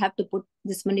curry, I have to put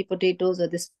this many potatoes, or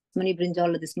this many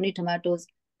brinjal, or this many tomatoes,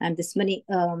 and this many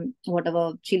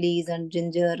whatever chilies and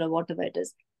ginger, or whatever it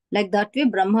is. Like that way,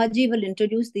 Brahmaji will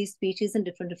introduce these species in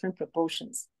different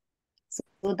proportions.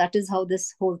 So that is how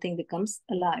this whole thing becomes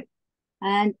alive.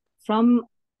 And from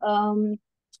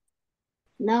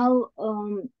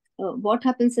what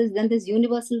happens is, then this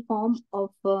universal form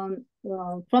of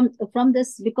from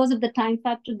this, because of the time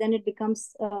factor, then it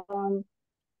becomes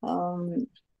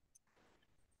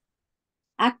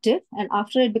active, and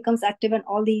after it becomes active, and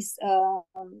all these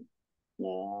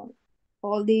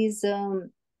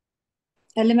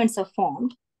elements are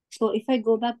formed. So if I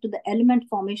go back to the element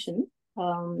formation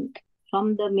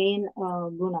from the main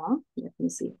guna, let me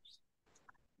see.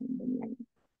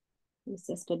 It's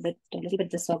just a little bit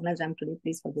disorganized. I'm today.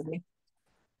 Please forgive me.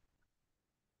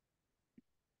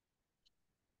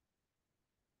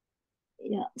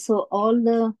 Yeah. So all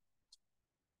the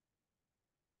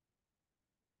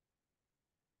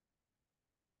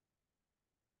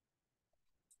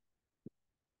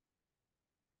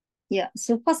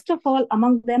So first of all,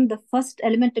 among them, the first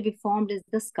element to be formed is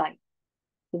the sky.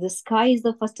 So the sky is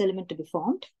the first element to be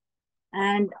formed,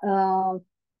 and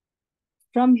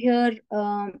from here,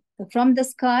 from the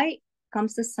sky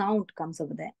comes the sound comes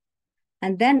over there.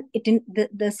 And then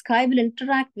the sky will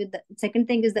interact with the second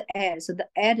thing is the air. So the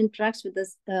air interacts with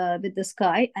the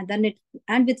sky, and then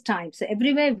and with time. So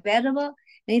everywhere, wherever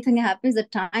anything happens, the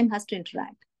time has to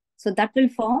interact. So that will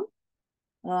form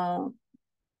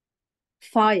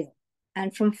fire,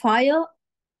 and from fire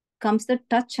comes the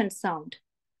touch and sound.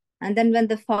 And then when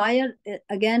the fire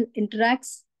again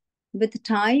interacts with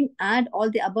time and all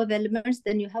the above elements,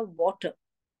 then you have water,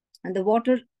 and the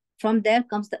water, from there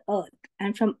comes the earth,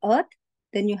 and from earth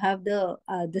then you have the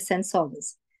sense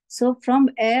organs. So from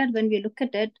air, when we look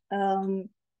at it, from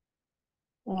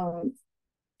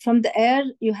the air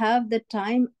you have the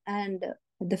time, and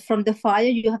from the fire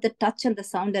you have the touch and the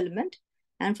sound element,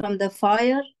 and from the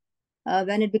fire,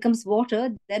 when it becomes water,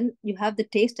 then you have the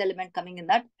taste element coming in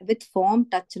that with form,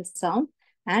 touch, and sound.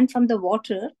 And from the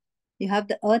water, you have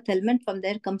the earth element. From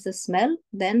there comes the smell,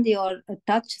 then your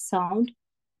touch, sound,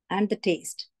 and the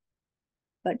taste.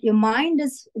 But your mind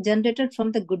is generated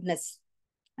from the goodness,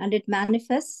 and it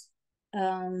manifests.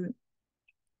 So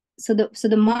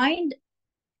the mind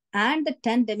and the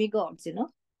 10 demigods,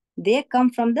 they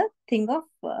come from the thing of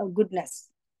goodness.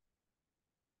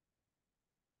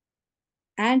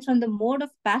 And from the mode of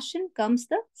passion comes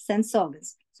the sense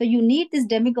organs. So you need these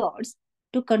demigods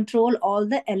to control all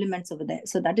the elements over there.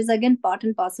 So that is again part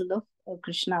and parcel of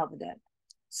Krishna over there.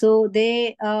 So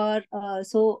they are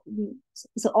so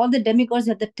all the demigods,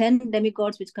 you have the 10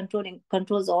 demigods which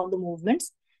controls all the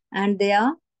movements, and they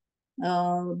are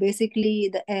basically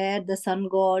the air, the sun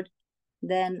god.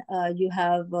 Then you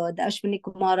have the Ashwini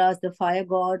Kumaras, the fire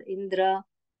god, Indra,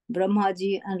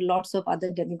 Brahmaji, and lots of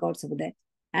other demigods over there.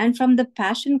 And from the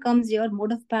passion comes your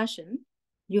mode of passion.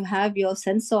 You have your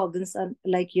sense organs,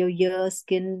 like your ears,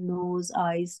 skin, nose,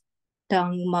 eyes,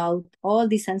 tongue, mouth, all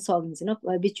the sense organs,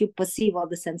 by which you perceive all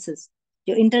the senses.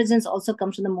 Your intelligence also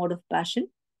comes from the mode of passion,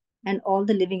 and all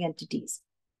the living entities.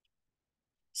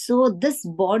 So this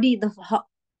body,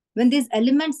 when these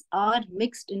elements are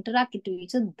mixed, interacted to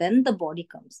each other, then the body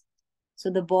comes. So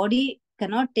the body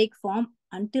cannot take form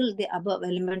until the above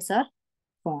elements are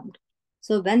formed.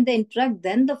 So when they interact,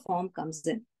 then the form comes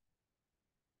in.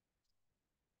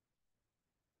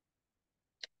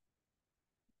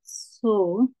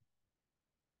 So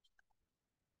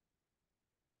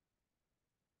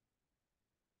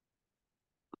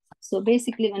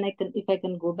basically, if I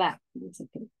can go back, it's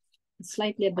okay.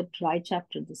 Slightly a bit dry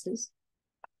chapter this is.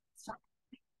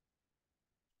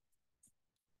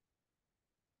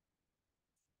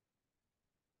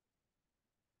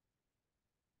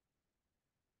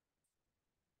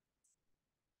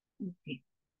 Okay.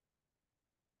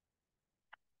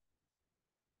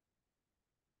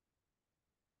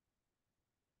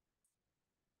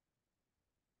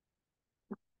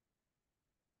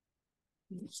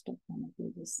 Let's stop one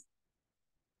of this.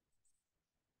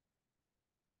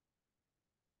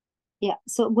 Yeah,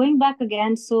 so going back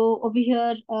again, so over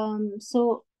here,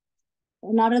 so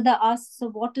Narada asks, so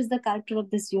what is the character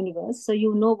of this universe? So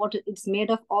you know what it's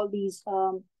made of, all these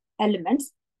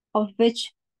elements, of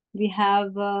which we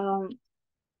have the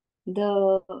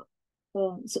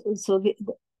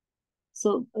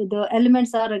so the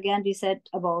elements are, again we said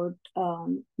about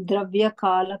dravya,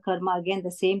 kala, karma. Again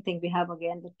the same thing, we have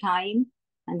again the time,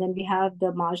 and then we have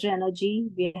the marginal energy,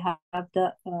 we have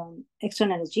the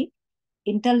external energy.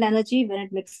 Internal energy, when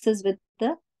it mixes with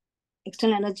the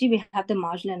external energy, we have the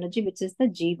marginal energy, which is the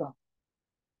jiva.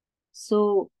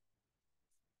 So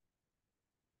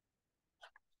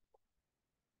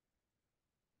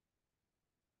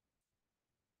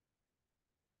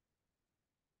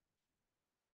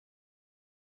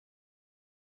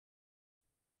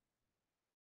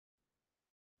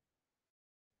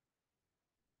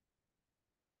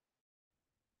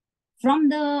so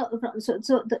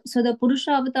the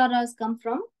Purusha avatars come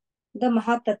from the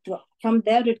Mahatattva. From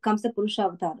there it comes the Purusha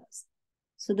avatars.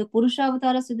 So the Purusha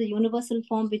avatars is the universal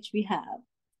form which we have,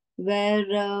 where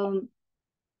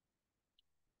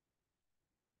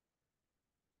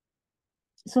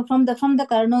so from the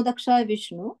Karnodaksha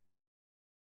Vishnu,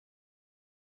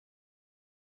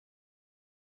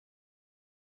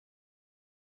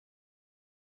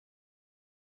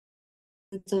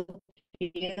 so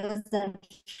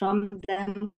from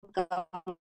them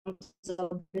comes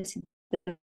obviously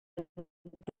the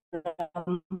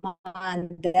Brahma, and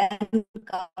then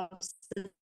comes the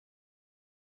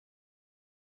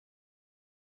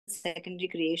secondary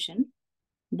creation.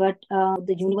 But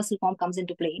the universal form comes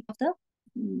into play of the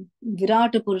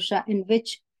Virata Purusha, in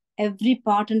which every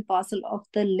part and parcel of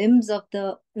the limbs of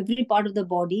every part of the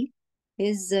body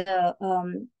is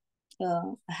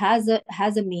has a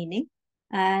meaning,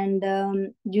 and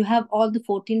you have all the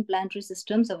 14 planetary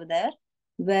systems over there,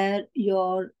 where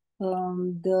your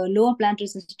the lower planetary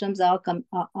systems are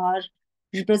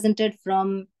represented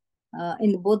from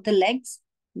in both the legs,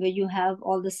 where you have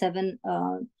all the 7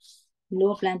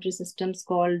 lower planetary systems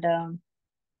called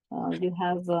you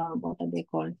have what are they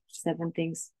called, 7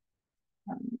 things,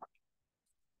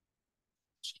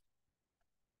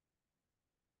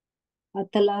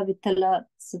 Atala, Vitala,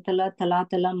 Sutala,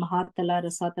 Talatala, Mahatala,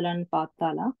 Rasatala, and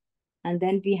Patala. And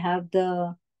then we have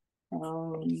the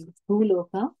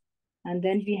Bhuloka, and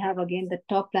then we have again the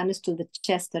top planets to the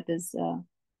chest, that is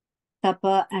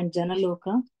Tapa and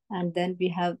Janaloka, and then we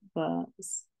have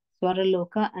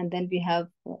Swaraloka, and then we have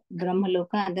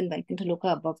Brahmaloka, and then Vaikuntha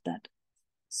above that.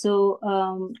 So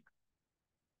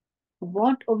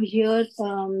what over here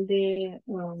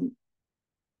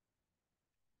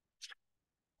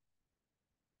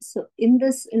so in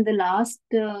the last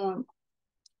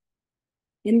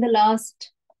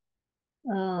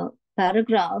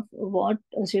paragraph, what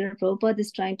Srila Prabhupada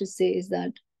is trying to say is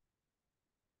that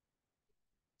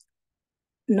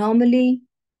normally,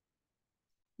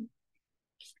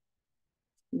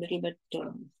 little bit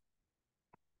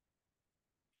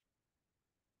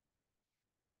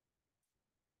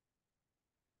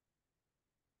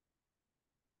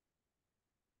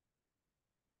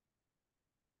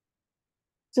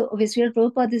so obviously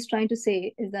Prabhupada is trying to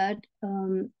say is that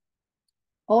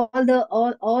all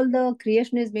the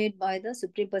creation is made by the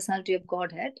Supreme Personality of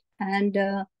Godhead, and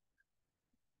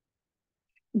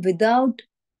with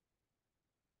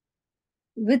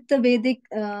the Vedic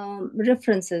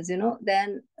references,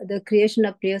 then the creation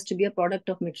appears to be a product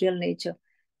of material nature.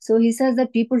 So he says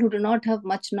that people who do not have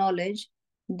much knowledge,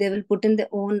 they will put in their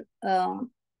own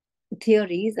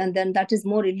theories, and then that is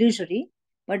more illusory.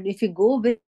 But if you go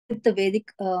with the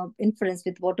Vedic inference,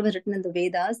 with whatever is written in the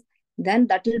Vedas, then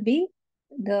that will be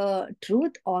the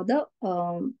truth, or the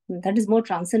that is more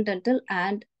transcendental,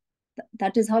 and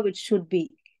that is how it should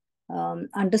be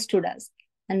understood as,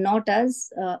 and not as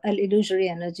an illusory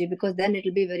energy, because then it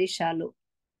will be very shallow.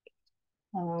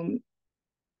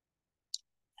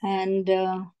 And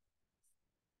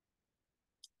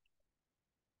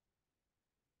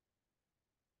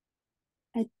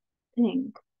I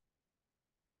think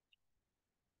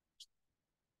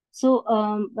So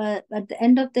but at the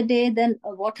end of the day, then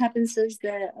what happens is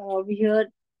that we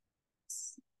hear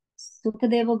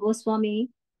Sukadeva Goswami,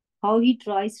 how he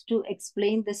tries to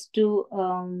explain this to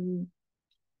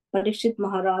Parikshit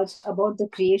Maharaj about the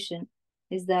creation,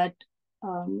 is that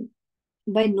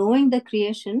by knowing the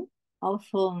creation of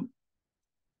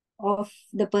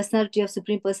the personality of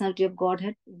Supreme Personality of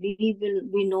Godhead, we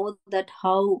know that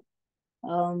how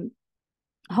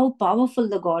powerful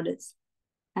the God is,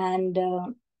 and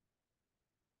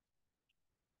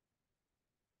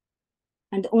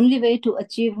the only way to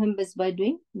achieve him is by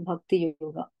doing bhakti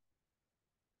yoga.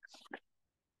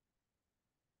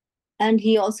 And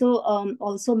he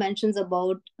also mentions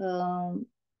about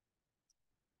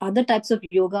other types of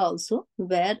yoga also,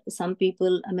 where some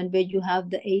people, where you have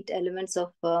the 8 elements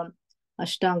of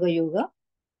Ashtanga yoga,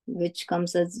 which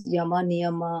comes as yama,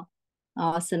 niyama,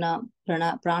 asana,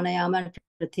 pranayama, and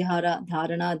pratyahara,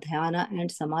 dharana, dhyana, and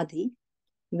samadhi,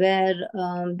 where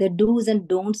the do's and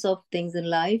don'ts of things in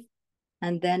life.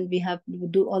 And then we have to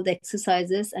do all the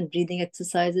exercises and breathing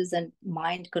exercises and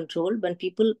mind control. When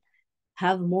people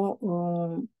have more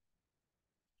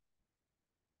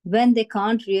when they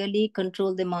can't really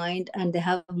control the mind and they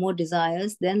have more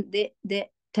desires, then they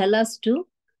tell us to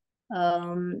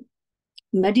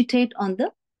meditate on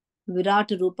the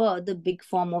Virat Rupa, or the big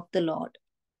form of the Lord.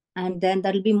 And then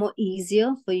that'll be more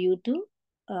easier for you to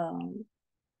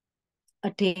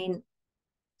attain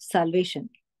salvation.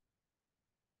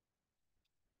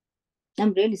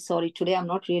 I'm really sorry. Today I'm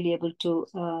not really able to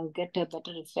get a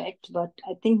better effect, but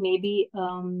I think maybe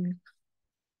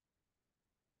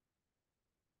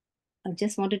I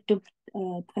just wanted to,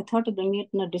 I thought to bring it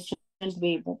in a different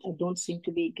way, but I don't seem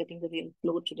to be getting the real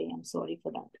flow today. I'm sorry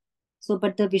for that. So,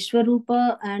 but the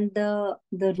Vishwarupa and the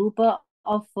Rupa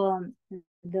of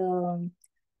the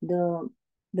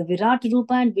Virat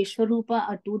Rupa and Vishwarupa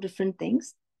are 2 different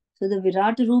things. So the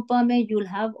Virat Rupa mein you'll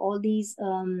have all these,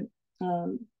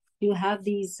 you have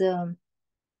these,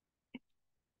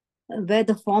 where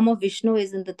the form of Vishnu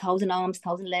is in the 1,000 arms,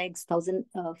 1,000 legs, 1,000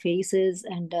 faces,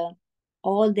 and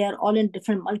they're all in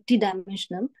different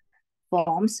multi-dimensional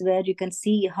forms, where you can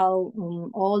see how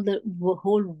all the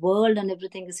whole world and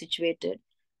everything is situated.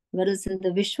 Whereas in the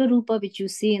Vishwarupa, which you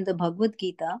see in the Bhagavad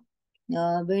Gita,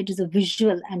 where it is a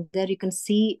visual, and there you can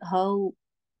see how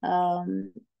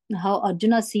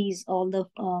Arjuna sees all the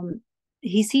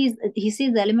he sees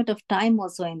the element of time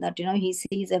also in that. He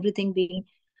sees everything being,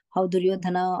 how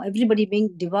Duryodhana, everybody being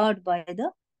devoured by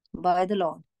the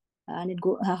Lord, and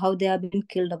how they are being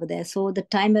killed over there. So the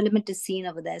time element is seen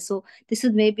over there. So this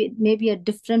is maybe a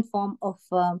different form of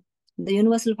the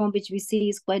universal form, which we see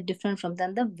is quite different from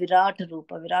than the Virat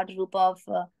Rupa. Virat Rupa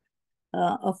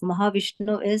of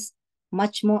Mahavishnu is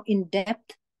much more in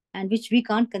depth, and which we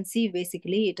can't conceive.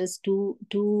 Basically, it is too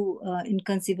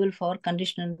inconceivable for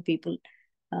conditioned people,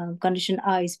 conditioned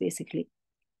eyes, basically.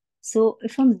 So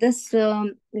from this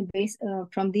from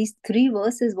these 3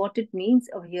 verses, what it means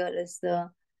over here is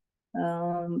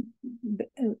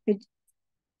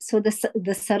so the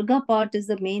sarga part is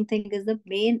the main thing, is the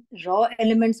main raw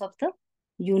elements of the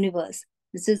universe.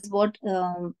 This is what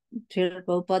Srila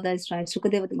Prabhupada is trying,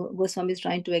 Sukadeva Goswami is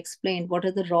trying to explain, what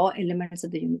are the raw elements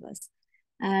of the universe.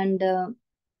 And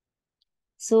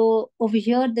so over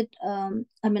here, that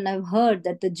I've heard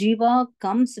that the jiva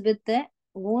comes with their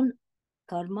own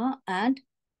karma and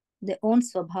their own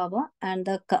swabhava, and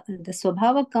the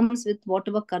swabhava comes with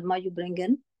whatever karma you bring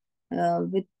in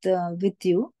with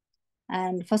you.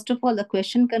 And first of all, the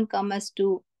question can come as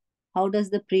to, how does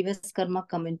the previous karma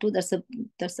come into? That's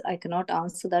I cannot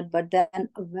answer that. But then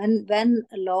when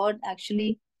Lord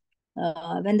actually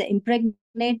when they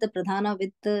impregnate the pradhana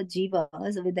with the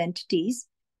jivas, with the entities,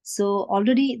 so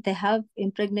already they have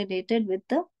impregnated with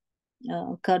the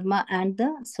karma and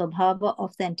the swabhava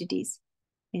of the entities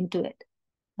into it.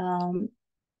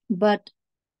 But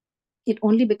it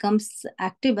only becomes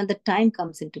active when the time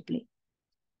comes into play.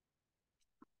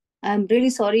 I'm really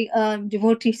sorry,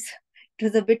 devotees. It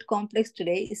was a bit complex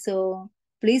today, so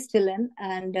please fill in,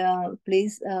 and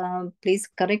please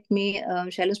correct me,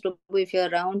 Shailesh Prabhu, if you're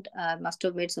around. I must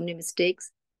have made so many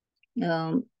mistakes.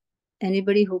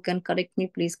 Anybody who can correct me,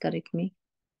 please correct me.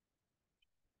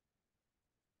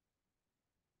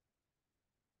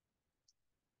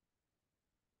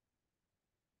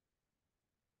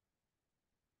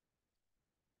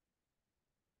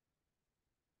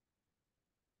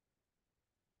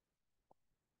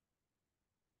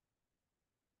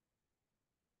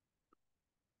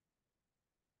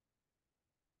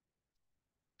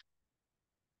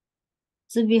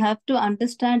 So we have to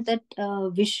understand that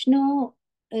Vishnu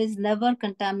is never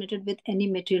contaminated with any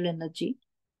material energy.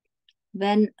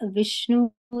 when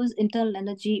Vishnu's internal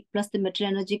energy plus the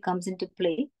material energy comes into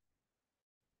play,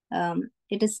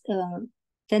 it is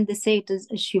then they say it is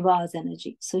Shiva's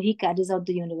energy. So he carries out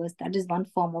the universe. That is one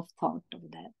form of thought over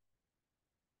there.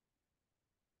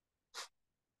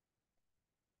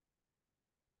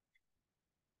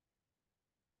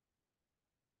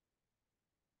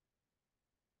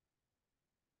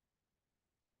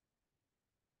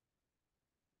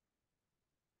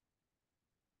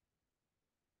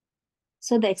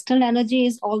 So the external energy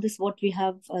is all this what we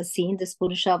have seen, this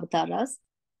Purusha avatars.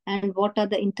 And what are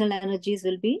the internal energies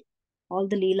will be? All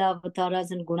the Leela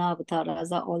avatars and Guna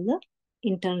avatars are all the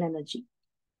internal energy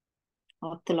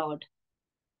of the Lord.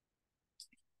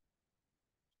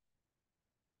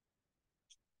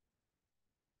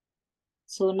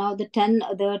 So now the 10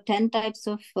 types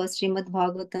of Srimad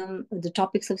Bhagavatam, the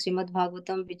topics of Srimad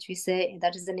Bhagavatam, which we say,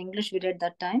 that is in English we read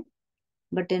that time.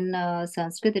 But in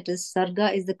Sanskrit, it is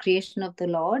Sarga is the creation of the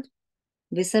Lord.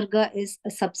 Visarga is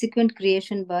a subsequent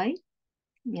creation by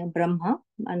Brahma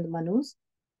and Manus.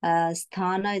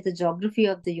 Sthana is the geography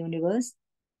of the universe.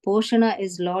 Poshana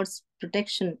is Lord's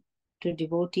protection to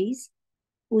devotees.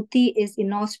 Uti is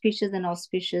inauspicious and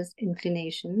auspicious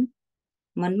inclination.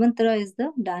 Manvantara is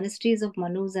the dynasties of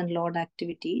Manus and Lord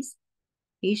activities.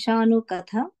 Ishanu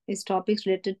Katha is topics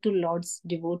related to Lord's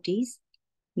devotees.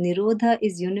 Nirodha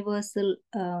is universal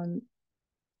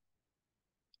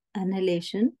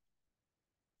annihilation.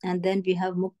 And then we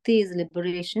have Mukti is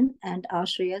liberation and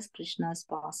Ashraya is Krishna's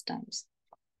pastimes.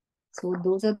 So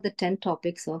those are the 10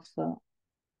 topics of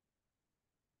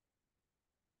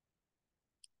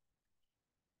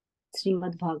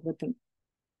Srimad Bhagavatam.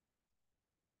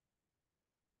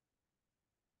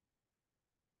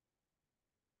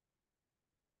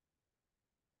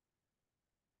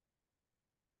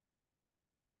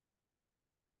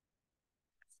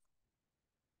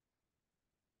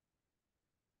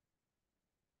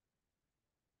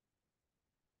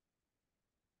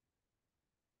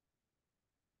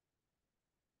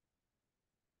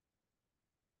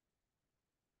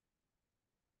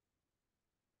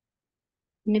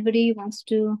 Anybody wants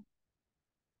to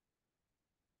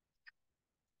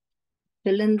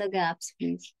fill in the gaps,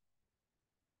 please?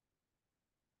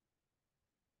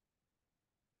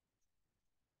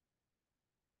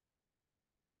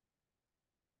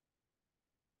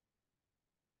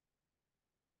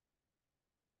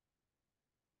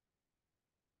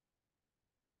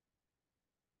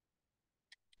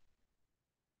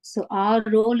 So our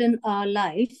role in our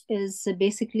life is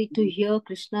basically to hear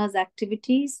Krishna's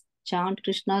activities, chant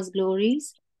Krishna's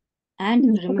glories,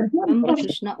 and remember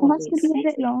Krishna always.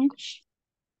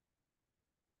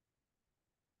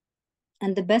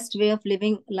 And the best way of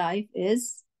living life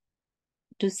is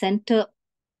to center,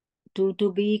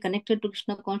 to be connected to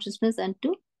Krishna consciousness and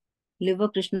to live a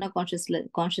Krishna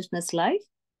consciousness life.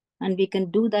 And we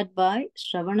can do that by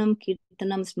Shravanam,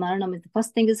 Kirtanam, Smaranam. The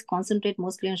first thing is concentrate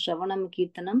mostly on Shravanam,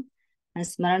 Kirtanam, and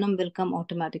Smaranam will come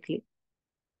automatically.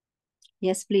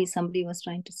 Yes, please. Somebody was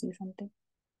trying to say something.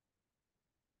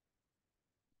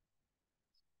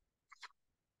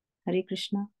 Hare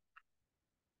Krishna.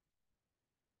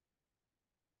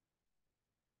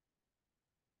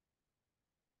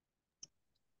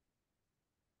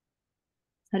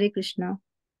 Hare Krishna.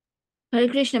 Hare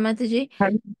Krishna, Mataji.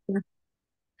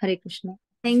 Hare Krishna.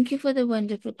 Thank you for the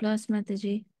wonderful class,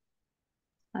 Mataji.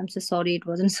 I'm so sorry it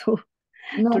wasn't so.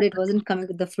 No, Today it wasn't coming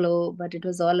with the flow, but it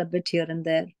was all a bit here and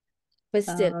there. but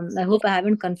still, I hope I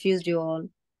haven't confused you all.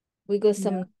 we got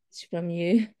some knowledge from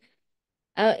you.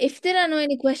 If there are no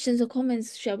any questions or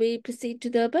comments, shall we proceed to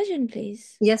the bhajan,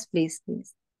 please? Yes, please,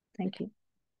 please. Thank you.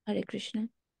 Hare Krishna.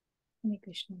 Hare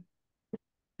Krishna.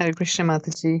 Hare Krishna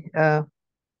Mataji. Hare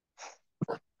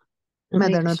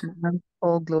Madana, Krishna.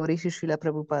 all glory to Srila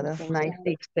Prabhupada. Prabhupada.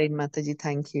 Nicely explained, Mataji.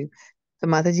 Thank you. So,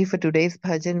 Mataji, for today's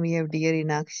bhajan, we have dear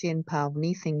Inakshi and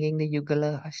Pavni singing the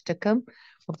Yugala Ashtakam.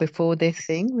 But before they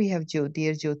sing, we have dear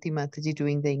Jyoti Mataji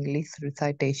doing the English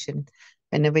recitation.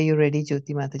 Whenever you're ready,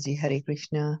 Jyoti Mataji. Hare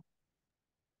Krishna.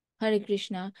 Hare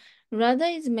Krishna. Radha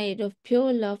is made of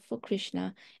pure love for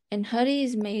Krishna, and Hari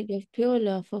is made of pure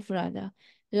love of Radha.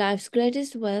 Life's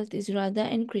greatest wealth is Radha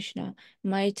and Krishna,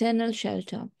 my eternal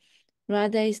shelter.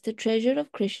 Radha is the treasure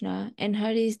of Krishna, and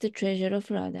Hari is the treasure of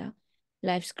Radha.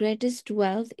 Life's greatest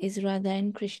wealth is Radha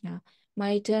and Krishna,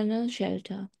 my eternal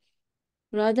shelter.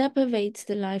 Radha pervades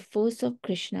the life force of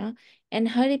Krishna, and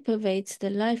Hari pervades the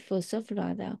life force of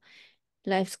Radha.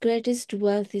 Life's greatest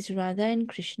wealth is Radha and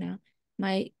Krishna,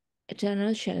 my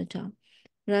eternal shelter.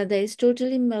 Radha is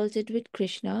totally melted with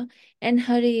Krishna, and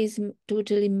Hari is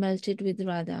totally melted with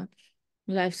Radha.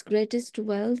 Life's greatest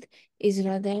wealth is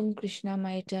Radha and Krishna,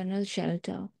 my eternal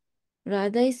shelter.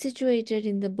 Radha is situated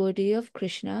in the body of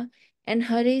Krishna, and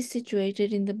Hari is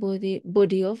situated in the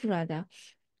body of Radha.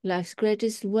 Life's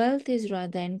greatest wealth is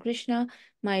Radha and Krishna,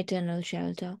 my eternal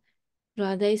shelter.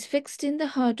 Radha is fixed in the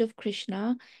heart of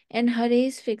Krishna, and Hari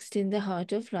is fixed in the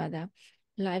heart of Radha.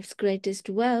 Life's greatest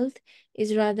wealth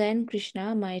is Radha and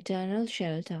Krishna, my eternal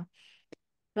shelter.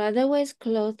 Radha wears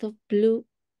cloth of blue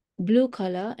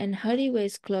color, and Hari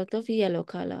wears cloth of yellow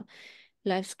color.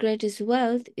 Life's greatest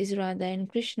wealth is Radha and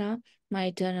Krishna, my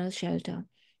eternal shelter.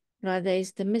 Radha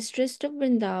is the mistress of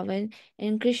Vrindavan,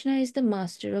 and Krishna is the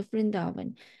master of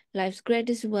Vrindavan. Life's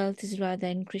greatest wealth is Radha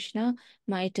and Krishna,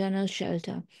 my eternal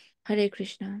shelter. Hare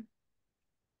Krishna.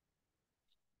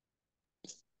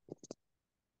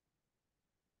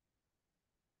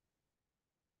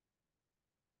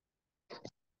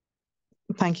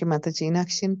 Thank you, Mataji.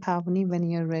 Nakshi and Pavni, when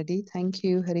you're ready. Thank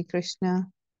you. Hare Krishna.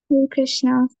 Hare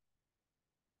Krishna.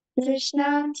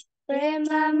 Krishna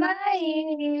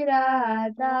Premamai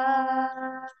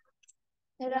Radha,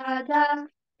 Radha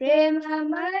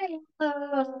Premamai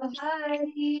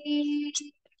Hari,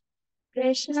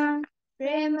 Krishna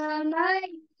Premamai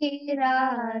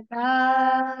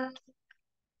Radha,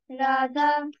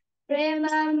 Radha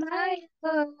Premamai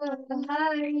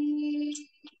Hari,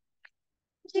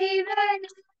 Jivan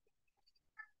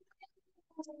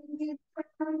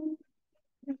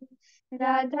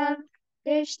Radha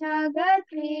Krishna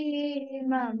Gati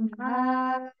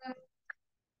Mama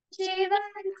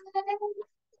Jivan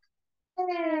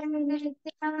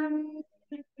Nityam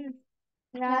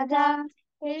Radha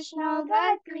Krishna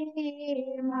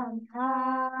Gati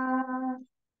Mama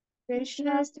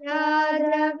Krishna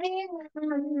Radha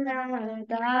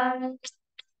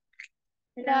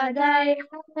Radha Radha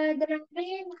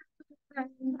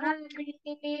Hari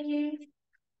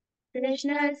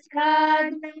Krishna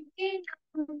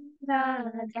Radha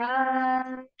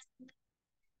Radha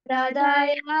Radha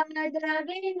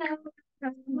Dravina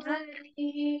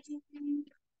Hari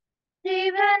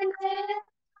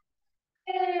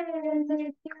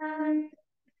Nityam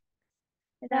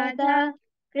Radha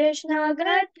Krishna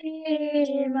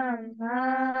Gati Mama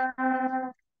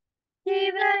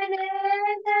Jivane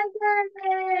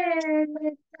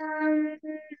Nityam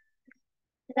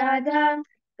Radha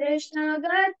Krishna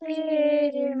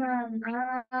Gati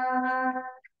Mama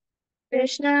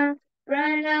Krishna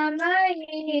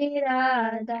Pranamai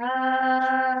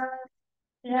Radha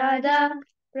Radha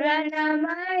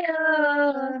Pranamayo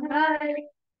Hari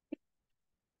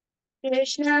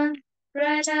Krishna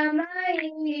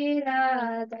Pranamai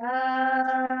Radha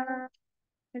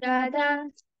Radha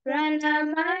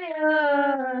Pranamayo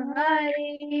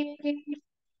Hari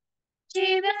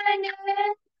Jivane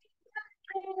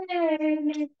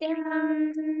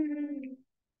Nityam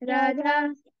Radha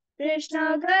Krishna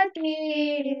Gati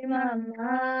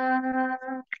Mama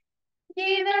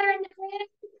Jivane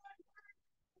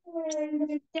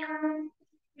Nityam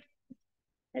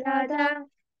Radha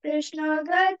Krishna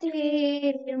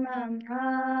Gati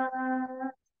Mama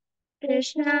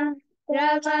Krishna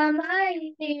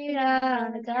Dravamai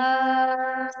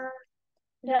Radha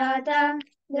Radha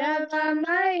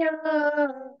Dravamayo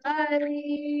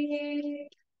Hari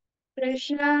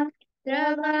Krishna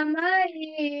Dravamai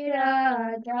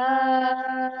Radha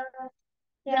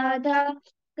Radha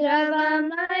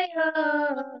Dravamayo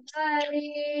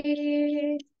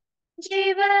Hari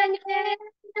Jivane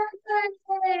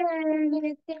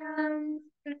Nityam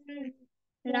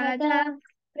Radha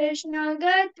Krishna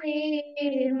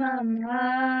Gati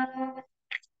Mama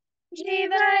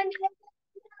Jivane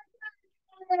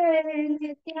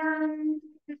Nityam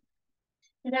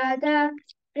Radha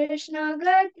Krishna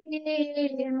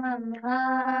Gati Mama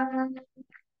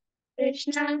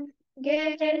Krishna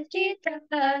Geta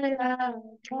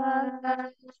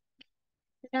Radha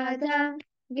Radha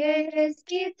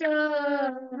Geta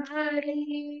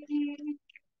Hari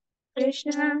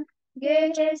Krishna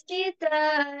Geta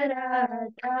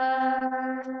Radha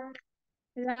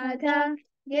Radha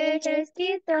Geta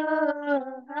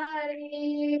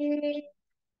Hari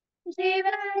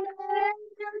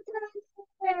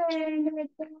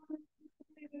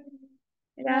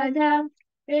Radha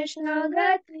Krishna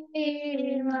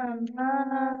Gati Mama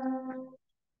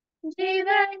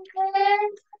Jivan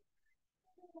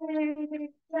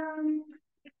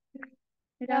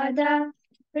Radha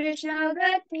Krishna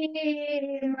Gati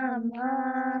Mama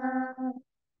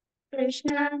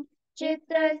Krishna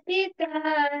Chitta Sita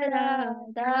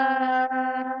Radha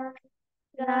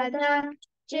Radha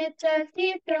Chitta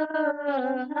Sita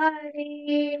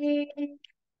Hari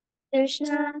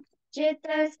Krishna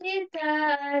Chitta Sita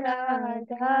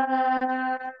Radha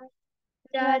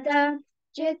Radha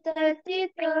Chitta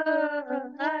Sita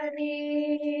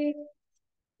Hari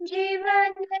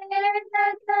जीवने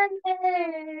ततने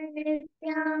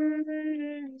नित्यं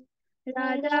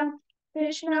राधा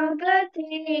कृष्ण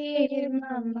गति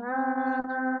मम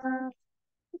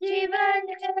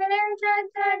जीवने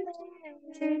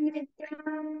ततने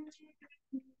नित्यं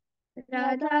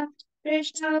राधा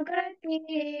कृष्ण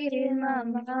गति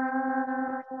मम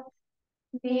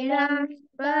मीरा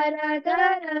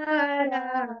वरदर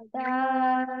राधा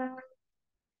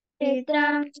पिता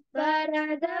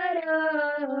वरदर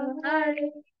हरे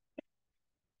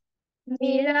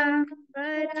मीरा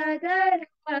वरदर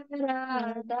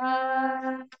राधा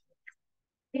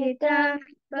पिता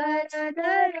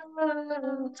वरदर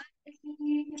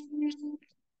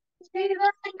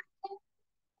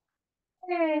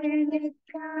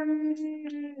नित्यं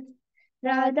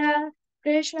राधा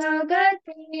कृष्ण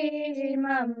गति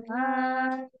मम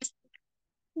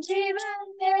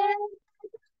जीवने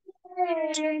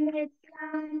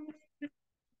नित्यं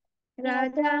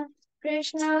राधा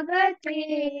कृष्ण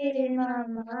गति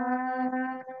मम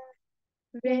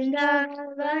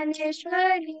वृंदावनेश्वरी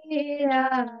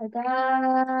राधा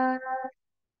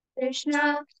कृष्ण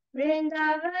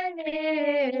वृंदावनेश्वरा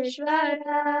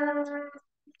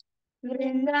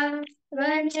वृंदावनेश्वरी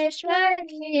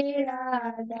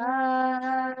राधा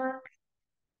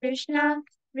कृष्ण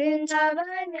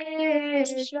वृंदावनेश्वरा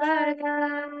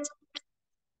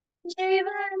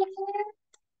जीवने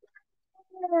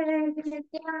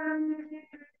नित्यं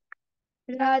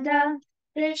राधा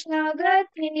कृष्ण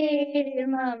गति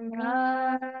मम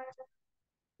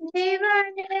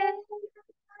जीवने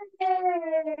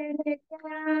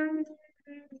नित्यं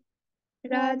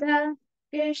राधा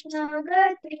कृष्ण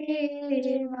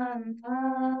गति मम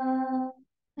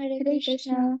हरे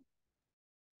Krishna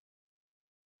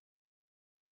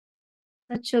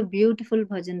Such a beautiful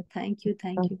bhajan. Thank you.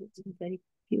 Very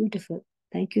beautiful.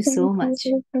 Thank you so much.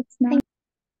 Thank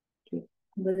you.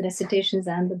 The recitations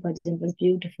and the bhajan was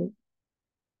beautiful.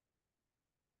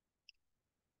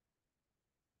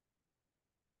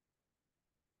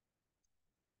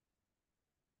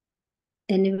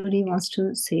 Anybody wants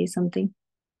to say something?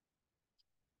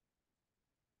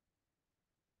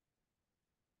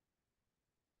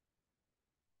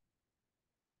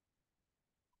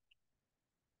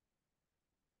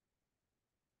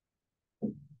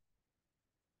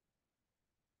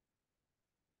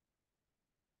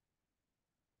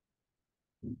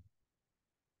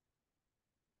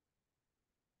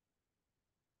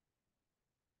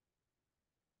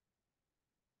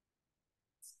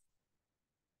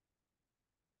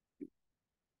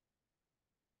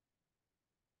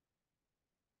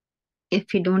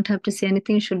 If you don't have to say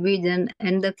anything, should we then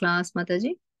end the class,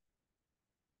 Mataji?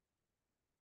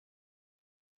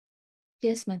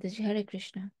 Yes, Mataji. Hare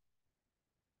Krishna.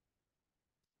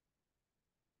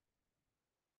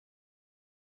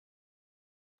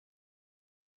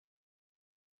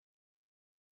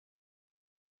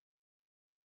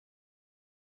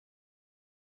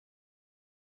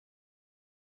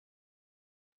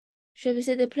 Shall we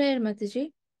say the prayer,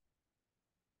 Mataji?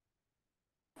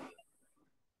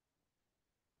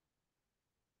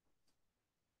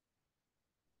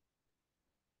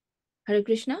 Hare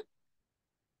Krishna.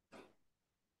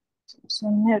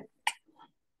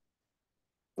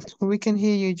 We can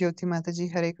hear you, Jyoti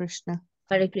Mataji. Hare Krishna.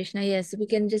 Hare Krishna. Yes, we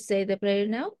can just say the prayer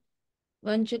now.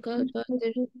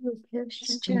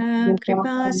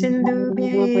 कृपा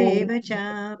सिन्धुभ्येव च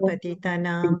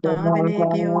पतितानां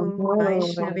पावनेभ्यो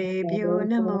वैष्णवेभ्यो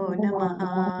नमो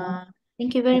नमः.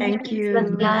 you very much. Thank you.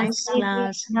 Nice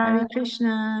class. Hare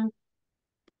Krishna.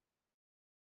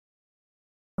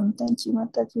 Thank you,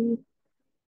 Mataji.